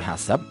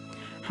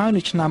450ហើយ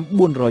នៅឆ្នាំ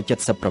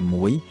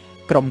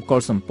476ក្រុមកុល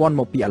សម្ព័ន្ធ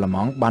មកពីអាល្លឺ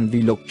ម៉ង់បានវា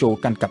យលុកចូល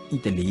កាន់កាប់អ៊ី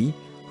តាលី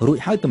រួច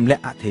ហើយទម្លា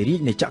ក់អធិរាជ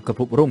នៃចក្រ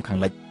ភពរ៉ូមខាង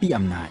លិចពី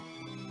អំណាច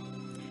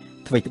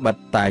អ្វីត្បិត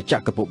តែច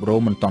ក្រភពរ៉ូ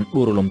មមិនទាន់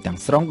ដួលរលំទាំង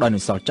ស្រុងដោយនៅ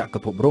សល់ចក្រ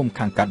ភពរ៉ូម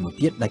ខាងកើតមួយ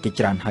ទៀតដែលគេ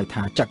ច្រើនហៅ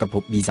ថាចក្រភ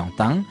ពប៊ីហ្សង់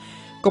តាំង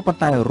ក៏ប៉ុន្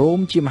តែរ៉ូម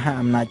ជាមហា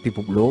អំណាចពិភ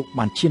ពលោក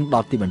បានឈានដ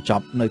ល់ទីបញ្ច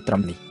ប់នៅត្រឹ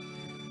មនេះ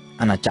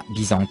អាណាចក្រ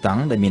ប៊ីហ្សង់តាំង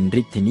ដែលមាន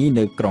រាជធានី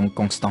នៅក្រុង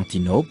កុងស្តង់ទី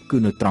ណូបគឺ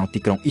នៅត្រង់ទី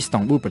ក្រុងអ៊ីស្ត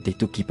ង់ប៊ូលប្រទេស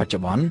ទូគីបច្ចុ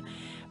ប្បន្ន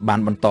បាន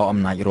បន្តអំ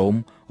ណាចរ៉ូម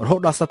រហូត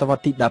ដល់សតវត្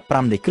សទី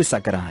15នៃគ្រិស្តស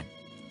ករាជ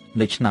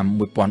នៅឆ្នាំ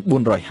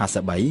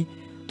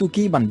1453ទូ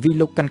គីបានវាយ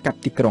លុកកាន់កាប់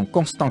ទីក្រុង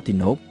កុងស្តង់ទី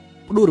ណូប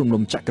ផ្ដួលរំ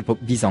លំចក្រភព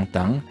ប៊ីហ្សង់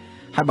តាំង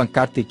ហើយបង្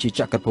កើតទៅជា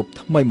ចក្រភព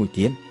ថ្មីមួយ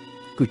ទៀត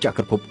គឺច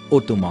ក្រភពអូ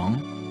តូម៉ង់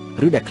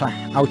ឬដែលខ្លះ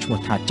ឲ្យឈ្មោះ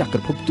ថាចក្រ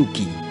ភពទូ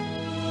គី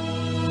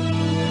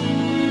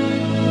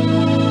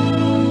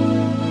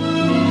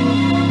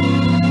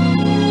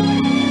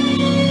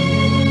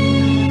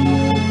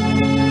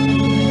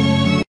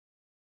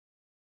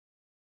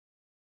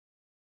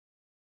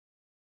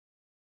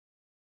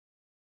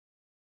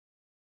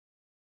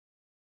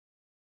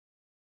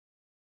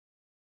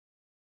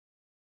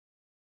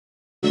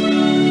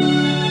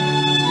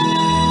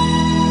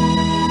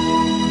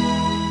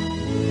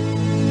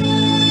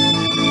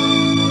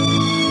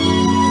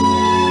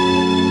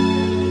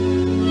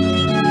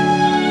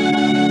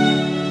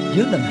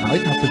យើងដឹងហើយ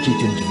ថាប្រជា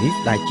ជនយូដ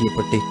ដែលជា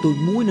ប្រទេសទូច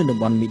មួយនៅតំ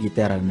បន់មីឌី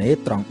តេរ៉ាណេ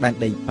ត្រង់ដែន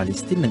ដីប៉ាឡេ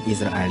ស្ទីននិងអ៊ី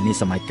ស្រាអែលនា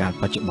សម័យកាល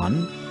បច្ចុប្បន្ន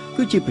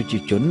គឺជាប្រជា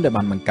ជនដែល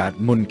បានបង្កើត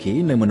មុនគេ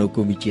នៅមនោគ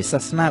មវិជ្ជាសា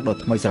សនាដ៏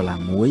ថ្មីស្រឡា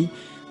ងមួយ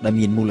ដែល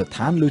មានមូលដ្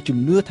ឋានលើជំ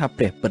នឿថា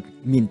ព្រះពិត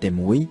មានតែ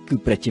មួយគឺ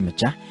ព្រះជាម្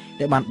ចាស់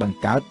ដែលបានបង្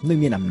កើតនិង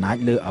មានអំណាច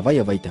លើអ្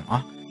វីៗទាំងអ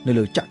ស់នៅ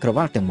លើចក្រ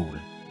វាឡទាំងមូល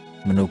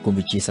มนุษย์กุม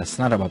วิจิศาส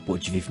นาរបស់ពួក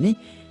ជីវិតនេះ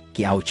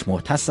គេឲ្យឈ្មោះ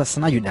ថាសាស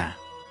នាយូដា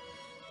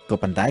ក៏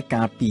ប៉ុន្តែ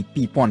កាលពី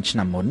2000ឆ្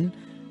នាំមុន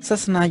សា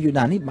សនាយូ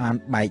ដានេះបាន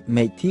បែក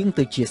មែកធៀង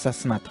ទៅជាសា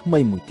សនាថ្មី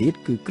មួយទៀត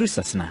គឺគ្រិស្ត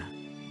សាសនា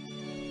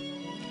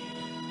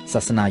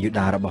សាសនាយូ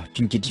ដារបស់ជ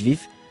នជាតិជីវិត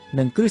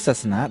និងគ្រិស្តសា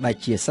សនាដែល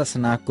ជាសាស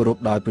នាគោរព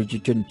ដោយប្រជា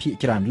ជនភាគ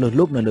ច្រើនលើស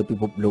លប់នៅលើពិ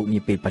ភពលោកនា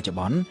ពេលបច្ចុប្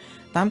បន្ន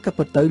តាមការ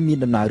ពិតទៅមាន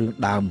ដំណើររឿង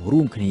ដើម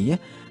រួមគ្នា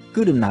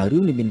គឺដំណើររឿ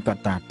ងដែលមានក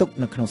ត់ត្រាទុក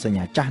នៅក្នុងសញ្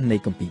ញាចាស់នៃ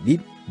គម្ពីរប៊ីប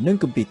និង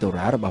គម្ពីរតូ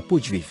រ៉ារបស់ពួក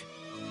ជីវិត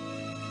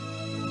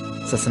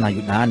សាសនា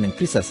យូដានិង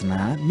គ្រិស្តសាស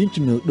នាមាន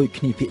ជំនឿដូច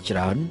គ្នាភាគច្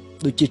រើន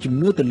ដូចជាជំ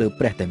នឿទៅលើ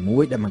ព្រះតែមួ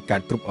យដែលបង្កើ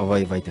តគ្រប់អ្វី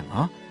ៗទាំងអ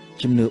ស់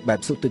ជំនឿបែប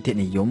សុទិដ្ឋិ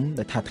និយម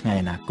ដែលថាថ្ងៃ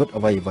អនាគត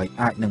អ្វីៗ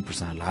អាចនឹងប្រ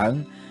សើរឡើង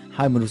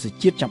ហើយមនុស្ស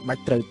ជាតិចាំបា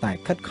ច់ត្រូវតែ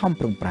ខិតខំ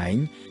ប្រឹងប្រែង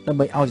ដើម្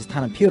បីឲ្យស្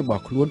ថានភាពរប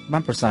ស់ខ្លួនបា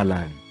នប្រសើរ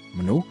ឡើង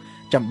មនុស្ស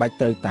ចាំបាច់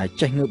ត្រូវតែ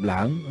ចេះងើប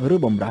ឡើងឬ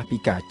បំរើពី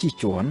ការជិះ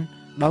ជាន់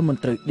ដោយមិន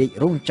ត្រូវដេក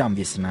រងចាំ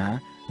វាសនា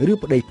ឬ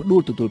ប្តីផ្ដួ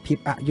លទទួលភាព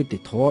អយុត្តិ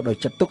ធម៌ដោយ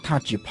ចាត់ទុកថា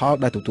ជាផល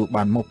ដែលទទួល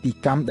បានមកពី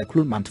កម្មដែលខ្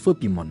លួនបានធ្វើ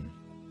ពីមុន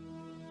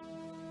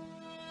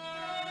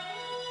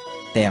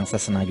ទាំងសា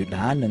សនាយូ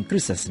ដានិងគ្រិ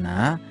ស្តសាសនា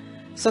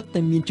សុទ្ធតែ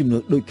មានជំនឿ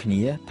ដូចគ្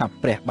នាថា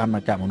ព្រះបានប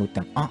ង្កើតមនុស្ស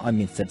ទាំងអស់ឲ្យ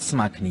មានសិទ្ធិស្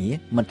មើគ្នា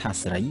មិនថា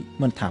ស្រី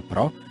មិនថាប្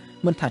រុស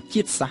មិនថា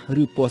ជាតិសាសន៍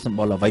ឬពណ៌សម្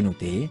បុរអ្វីនោះ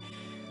ទេ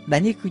ដែ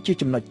លនេះគឺជា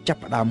ចំណុចចា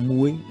ប់ផ្ដើម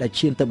មួយដែល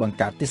ឈានទៅបង្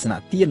កើតទស្សនៈ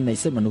ទាននៃ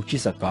សិទ្ធិមនុស្សជា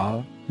សកល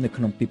នៅ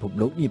ក្នុងពិភព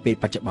លោកនាពេល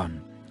បច្ចុប្បន្ន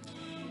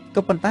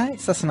ក៏ប៉ុន្តែ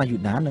សាសនាយូ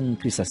ដានិង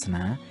គ្រិស្តសាស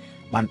នា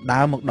បាន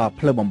ដើរមកដល់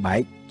ផ្លូវបំបែ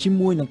កជា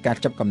មួយនឹងការ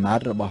ចាប់កំណើត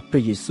របស់ព្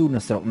រះយេស៊ូវនៅ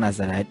ស្រុកណាហ្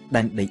សារ៉េត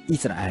ដែនដីអ៊ី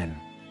ស្រាអែល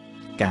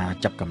ការ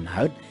ចាប់កំ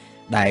ណើត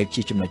ដែល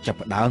ជាចំណុចចាប់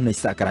ផ្ដើមនៃ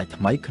សករាជ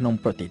ថ្មីក្នុង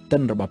ប្រតិទិ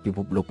នរបស់ពិភ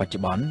ពលោកបច្ចុ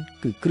ប្បន្ន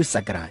គឺគ្រិស្តស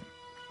ករាជ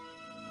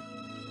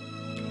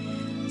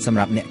សម្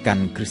រាប់អ្នកកា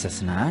ន់គ្រិស្តសាស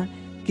នា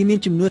គេមាន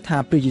ជំនឿថា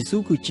ព្រះយេស៊ូ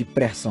វគឺជា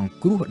ព្រះសង្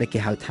គ្រោះដែលគេ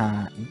ហៅថា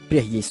ព្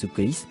រះយេស៊ូវ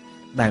គ្រីស្ទ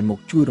ដែលមក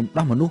ជួយរំ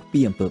ដោះមនុស្សពី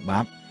អំពើបា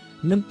ប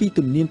និងពី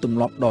ទំនៀមទម្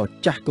លាប់ដ៏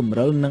ចាស់គំ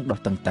រើនិងដ៏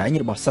តឹងតែង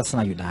របស់សាស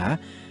នាយូដា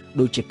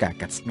ដូចជាការ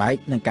កាត់ស្បែក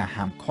និងការ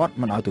ហាមឃាត់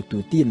មិនឲ្យទទួ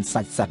លទាន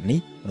សាច់សត្វនេះ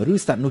ឬ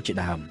សត្វនោះជា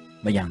ដើម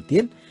ម្យ៉ាងទៀ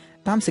ត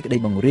តាមសេចក្តី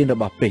បង្រៀនរ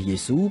បស់ព្រះយេ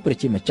ស៊ូវព្រះ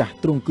ជាម្ចាស់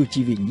ទ្រង់គឺ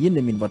ជាវិញ្ញាណ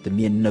ដែលមានវត្ត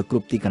មាននៅគ្រ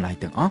ប់ទីកន្លែង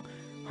ទាំងអស់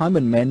ហើយ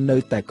មិនមែននៅ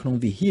តែក្នុង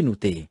វិហារនោះ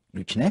ទេ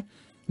ដូច្នេះ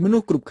មនុ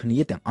ស្សគ្រប់គ្នា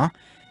ទាំងអស់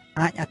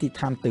អាចអធិដ្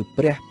ឋានទៅ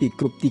ព្រះពី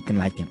គ្រប់ទីកន្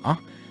លែងទាំងអស់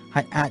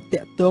ហើយអាចតា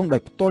ក់ទងដោ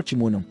យផ្ទាល់ជា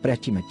មួយនឹងព្រះ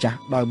ជាម្ចាស់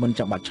ដោយមិន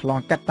ចាំបាច់ឆ្លង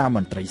កាត់តាមម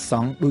ន្ត្រីស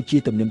ង្ឃដូចជា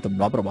ទំនៀមទម្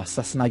លាប់របស់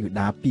សាសនាយូ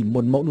ដាពី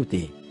មុនមកនោះ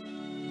ទេ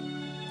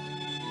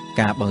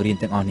ការបង្រៀន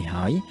ទាំងអស់នេះ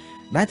ហើយ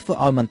ដែលធ្វើ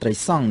ឲ្យមន្ត្រី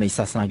សង្ឃនៃ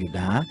សាសនាយូ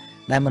ដា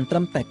ដែលមិនត្រឹ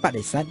មតែប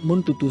ដិសេធមុន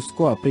ទទួលស្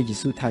គាល់ព្រះយេ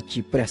ស៊ូវថាជា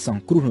ព្រះស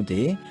ង្គ្រោះនោះ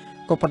ទេ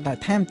ក៏ប៉ុន្តែ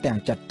ថែមទាំង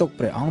ចាត់ទុក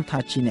ព្រះអង្គថា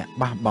ជាអ្នក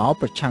បះបោរ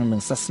ប្រឆាំងនឹ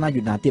ងសាសនា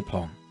យូដាទៀតផ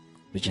ង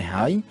ដូច្នេះ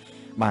ហើយ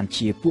បាន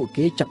ជាពួក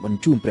គេចាប់បញ្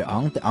ជូនព្រះអ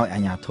ង្គទៅឲ្យអា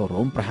ជ្ញាធរ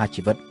រ៉ូមប្រហារ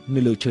ជីវិតនៅ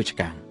លើឈើឆ្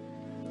កាង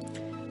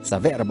សា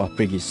វករបស់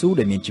ព្រះយេស៊ូវ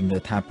ដែលមានជំនឿ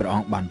ថាព្រះអ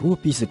ង្គបានរស់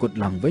ពីសគត់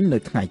ឡើងវិញនៅ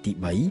ថ្ងៃទី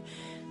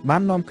3បា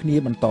ននាំគ្នា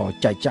បន្ត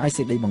ចែកចាយ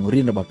សេចក្តីបង្រៀ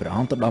នរបស់ព្រះអ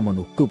ង្គទៅដល់ម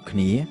នុស្សគ្រប់គ្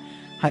នា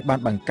ហើយបាន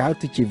បង្កើត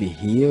ទៅជាវិ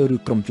ហារឬ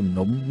ក្រុមជំ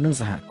នុំនិង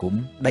សហគម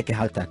ន៍ដែលគេ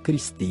ហៅថាគ្រី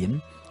ស្ទៀន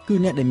គឺ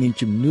អ្នកដែលមាន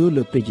ជំនឿ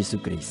លើព្រះយេស៊ូ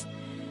វគ្រីស្ទ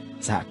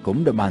សហគម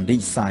ន៍ដែលបានរី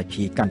កសាយ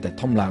ភាយកាន់តែ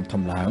ធំឡើង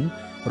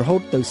រហូ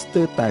តទៅស្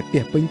ទើរតែពា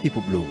សពេញពិភ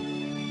ពលោក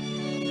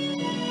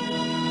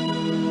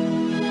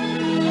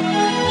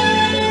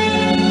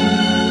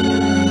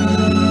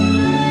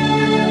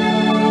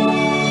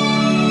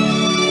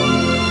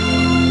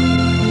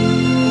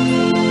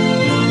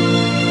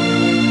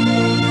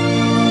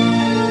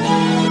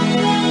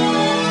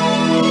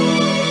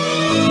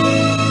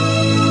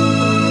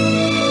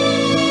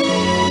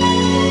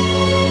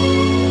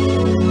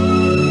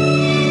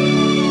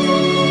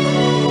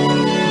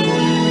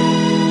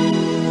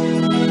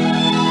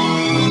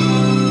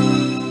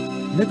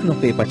ក្នុង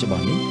ពេលបច្ចុប្ប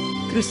ន្ននេះ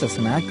គ្រិស្តសាស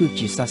នាគឺ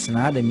ជាសាស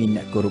នាដែលមាន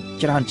អ្នកគោរព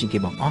ច្រើនជាងគេ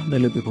បង្អស់នៅ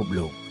លើពិភព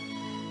លោក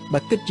បើ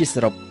គិតជាស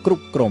រុបគ្រ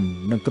ប់ក្រុម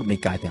និងគ្រប់និ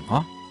កាយទាំងអ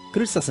ស់គ្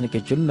រិស្តសាសនិក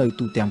ជននៅ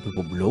ទូទាំងពិភ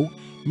ពលោក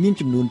មាន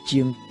ចំនួន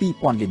ជាង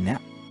 2000 លាននា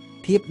ក់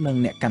ធៀបនឹង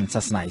អ្នកកាន់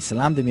សាសនាអ៊ីស្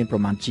លាមដែលមានប្រ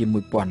មាណជា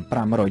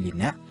 1500 លាន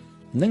នាក់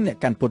និងអ្នក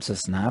កាន់ពុទ្ធសា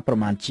សនាប្រ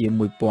មាណជា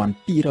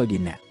 1200 លា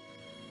ននាក់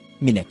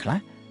មានអ្នកខ្លះ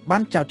បា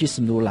នចោទជា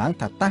សំណួរឡើង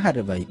ថាតើហេតុ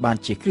អ្វីបាន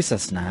ជាគ្រិស្តសា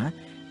សនា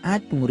អាច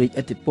ពង្រីក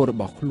ឥទ្ធិពលរ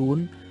បស់ខ្លួន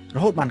រ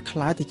ហូតបានក្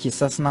លាយទៅជា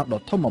សាសនា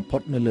ដ៏ធំបំផុ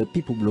តនៅលើ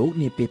ពិភពលោក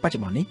នាពេលបច្ចុ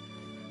ប្បន្ននេះ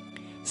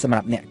សម្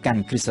រាប់អ្នកកា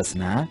ន់គ្រិស្តសាស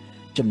នា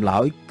ចម្លើ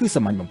យគឺ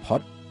សាមញ្ញបំផុត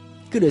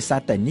គឺដោយសារ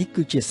តែនេះ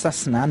គឺជាសា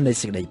សនានៃ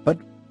សេចក្តីពិត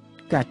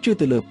ការជឿ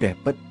ទៅលើព្រះ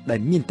ពិតដែល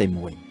មានតែ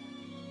មួយ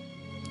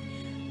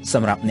ស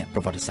ម្រាប់អ្នកប្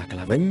រវត្តិសាស្ត្រខ្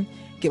លះវិញ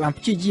គេបាន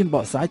ព្យាយាមប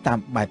កស្រាយតាម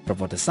បែបប្រ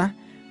វត្តិសាស្ត្រ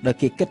ដែល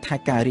គេគិតថា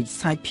ការរីក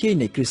សាយភាយ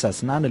នៃគ្រិស្តសាស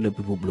នានៅលើ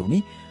ពិភពលោក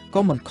នេះ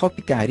ក៏មិនខុស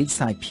ពីការរីក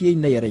សាយភាយ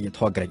នៃអរិយធ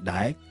ម៌ក្រិច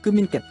ដែរគឺ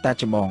មានកត្តា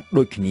ចម្បង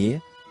ដូចគ្នា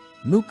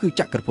នោះគឺ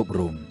ចក្រភព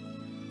រ៉ូម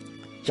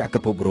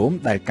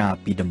ដែលកាល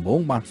ពីដំបូង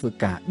បានធ្វើ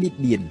ការបៀត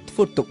បៀនធ្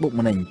វើទុកបុក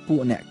ម្នេញពួក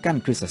អ្នកកា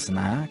ន់គ្រិស្តសាស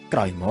នាក្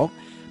រោយមក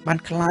បាន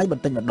คล้ายប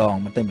ន្តិចម្ដ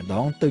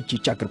ងទៅជា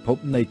ចក្រភព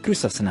នៃគ្រិស្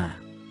តសាសនា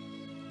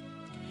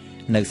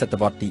នៅសត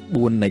វត្សទី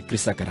4នៃគ្រិ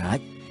ស្តសករាជ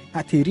អ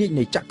ធិរាជ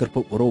នៃចក្រភ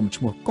ពរ៉ូម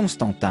ឈ្មោះកុងស្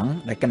តង់តាំង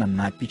ដែលកាន់អំ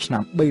ណាចពីឆ្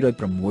នាំ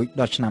306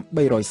ដល់ឆ្នាំ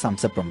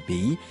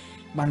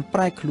337បានប្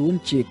រែខ្លួន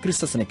ជាគ្រិស្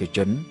តសាសនិកជ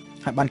ន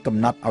ហើយបានកំ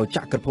ណត់ឲ្យច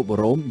ក្រភព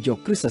រ៉ូមយក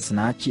គ្រិស្តសាស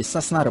នាជា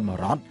សាសនារបស់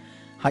រដ្ឋ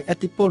ហើយឥ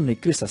ទ្ធិពលនៃ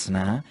គ្រិស្តសាស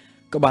នា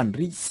ក៏បាន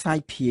រីកសាយ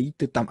ភាយ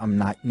ទៅតាមអំ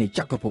ណាចនៃច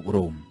ក្រភព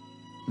រ៉ូម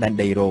ដែន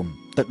ដីរ៉ូម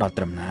ទៅដល់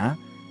ត្រឹមណា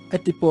ឥ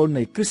ទ្ធិពល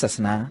នៃគ្រិស្តសាស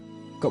នា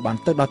ក៏បាន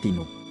ទៅដល់ទី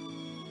នោះ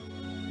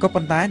ក៏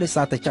ប៉ុន្តែដោយ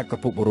សារតែចក្រ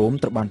ភពរ៉ូម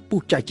ត្រូវបានពុះ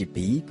ចែកជា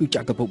ពីរគឺច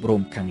ក្រភពរ៉ូ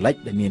មខាងលិច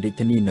ដែលមានរាជ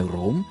ធានីនៅ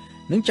រ៉ូម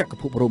និងចក្រ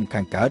ភពរ៉ូម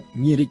ខាងកើត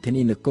មានរាជធា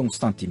នីនៅកុង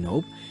ស្តង់ទីណូ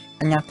ប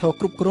អាជ្ញាធរ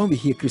គ្រប់គ្រងវិ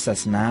ហារគ្រិស្តសា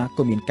សនា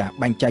ក៏មានការ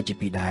បែងចែកជា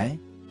ពីរដែរ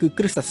គឺ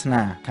គ្រិស្តសាស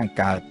នាខាង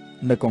កើត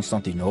នៅកុងស្ត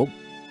ង់ទីណូប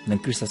និង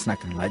គ្រិស្តសាសនា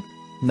ខាងលិច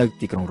នៅ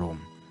ទីក្រុងរ៉ូម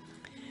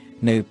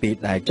នៅពេល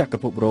ដែលចក្រ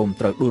ភពរ៉ូម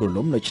ត្រូវដួលរ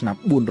លំនៅឆ្នាំ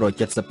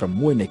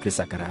476នៃគ្រិស្ត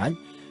សករាជ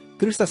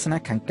គ្រិស្តសាសនា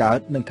ខាងកើត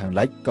និងខាង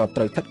លិចក៏ត្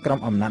រូវស្ថិតក្រោម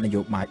អំណាចន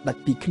យោបាយដាច់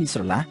ពីគ្នាស្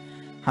រឡះ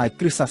ហើយ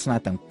គ្រិស្តសាសនា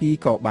ទាំងពីរ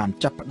ក៏បាន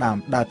ចាប់ផ្ដើម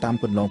ដើរតាម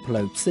គន្លងផ្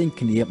លូវផ្សេង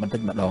គ្នាបន្តិ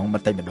ចម្ដ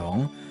ង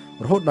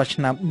រហូតដល់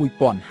ឆ្នាំ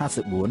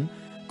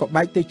1054ក៏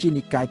បែកទៅជា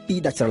និកាយពីរ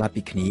ដាច់ស្រឡះ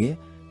ពីគ្នា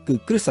គឺ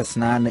គ្រិស្តសាស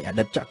នានៃអ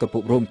តីតចក្រភ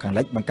ពរ៉ូមខាង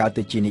លិចបង្កើត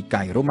ទៅជានិ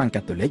កាយរ៉ូម៉ាន់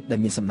កាតូលិកដែល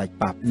មានសម្ដេច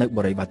ប៉ាបនៅ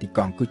បូរីវ៉ាទីក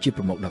ង់គឺជា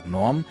ប្រមុខដឹក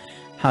នាំ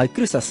ហើយ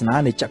គ្រិស្តសាសនា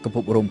នៃចក្រភ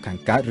ពរ៉ូមខាង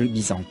កើតឬ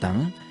ប៊ីសង់តាំង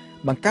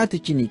បង្កើតទៅ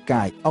ជានិ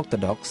កាយអុកតូ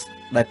ដុកស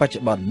ដែលបច្ចុ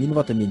ប្បន្នមានវ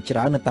ត្តមានច្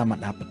រើននៅតាមប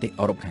ណ្ដាប្រទេស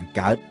អឺរ៉ុបខាង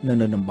កើតនៅ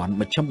តំបន់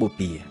មជ្ឈិមបូ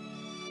ព៌ា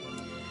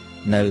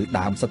នៅ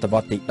ដើមសតវ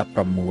ត្សទី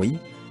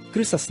16គ្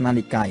រិស្តសាសនា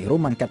និកាយរ៉ូ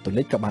ម៉ាន់កាតូ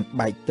លិកក៏បាន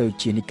បែកទៅ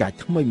ជានិកាយ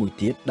ថ្មីមួយ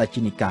ទៀតដែល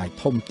ជានិកាយ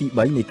ធំទី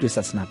3នៃគ្រិស្ត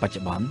សាសនាបច្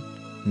ចុប្បន្ន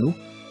នោះ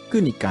គឺ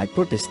និកាយប្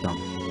រូតេស្ត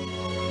ង់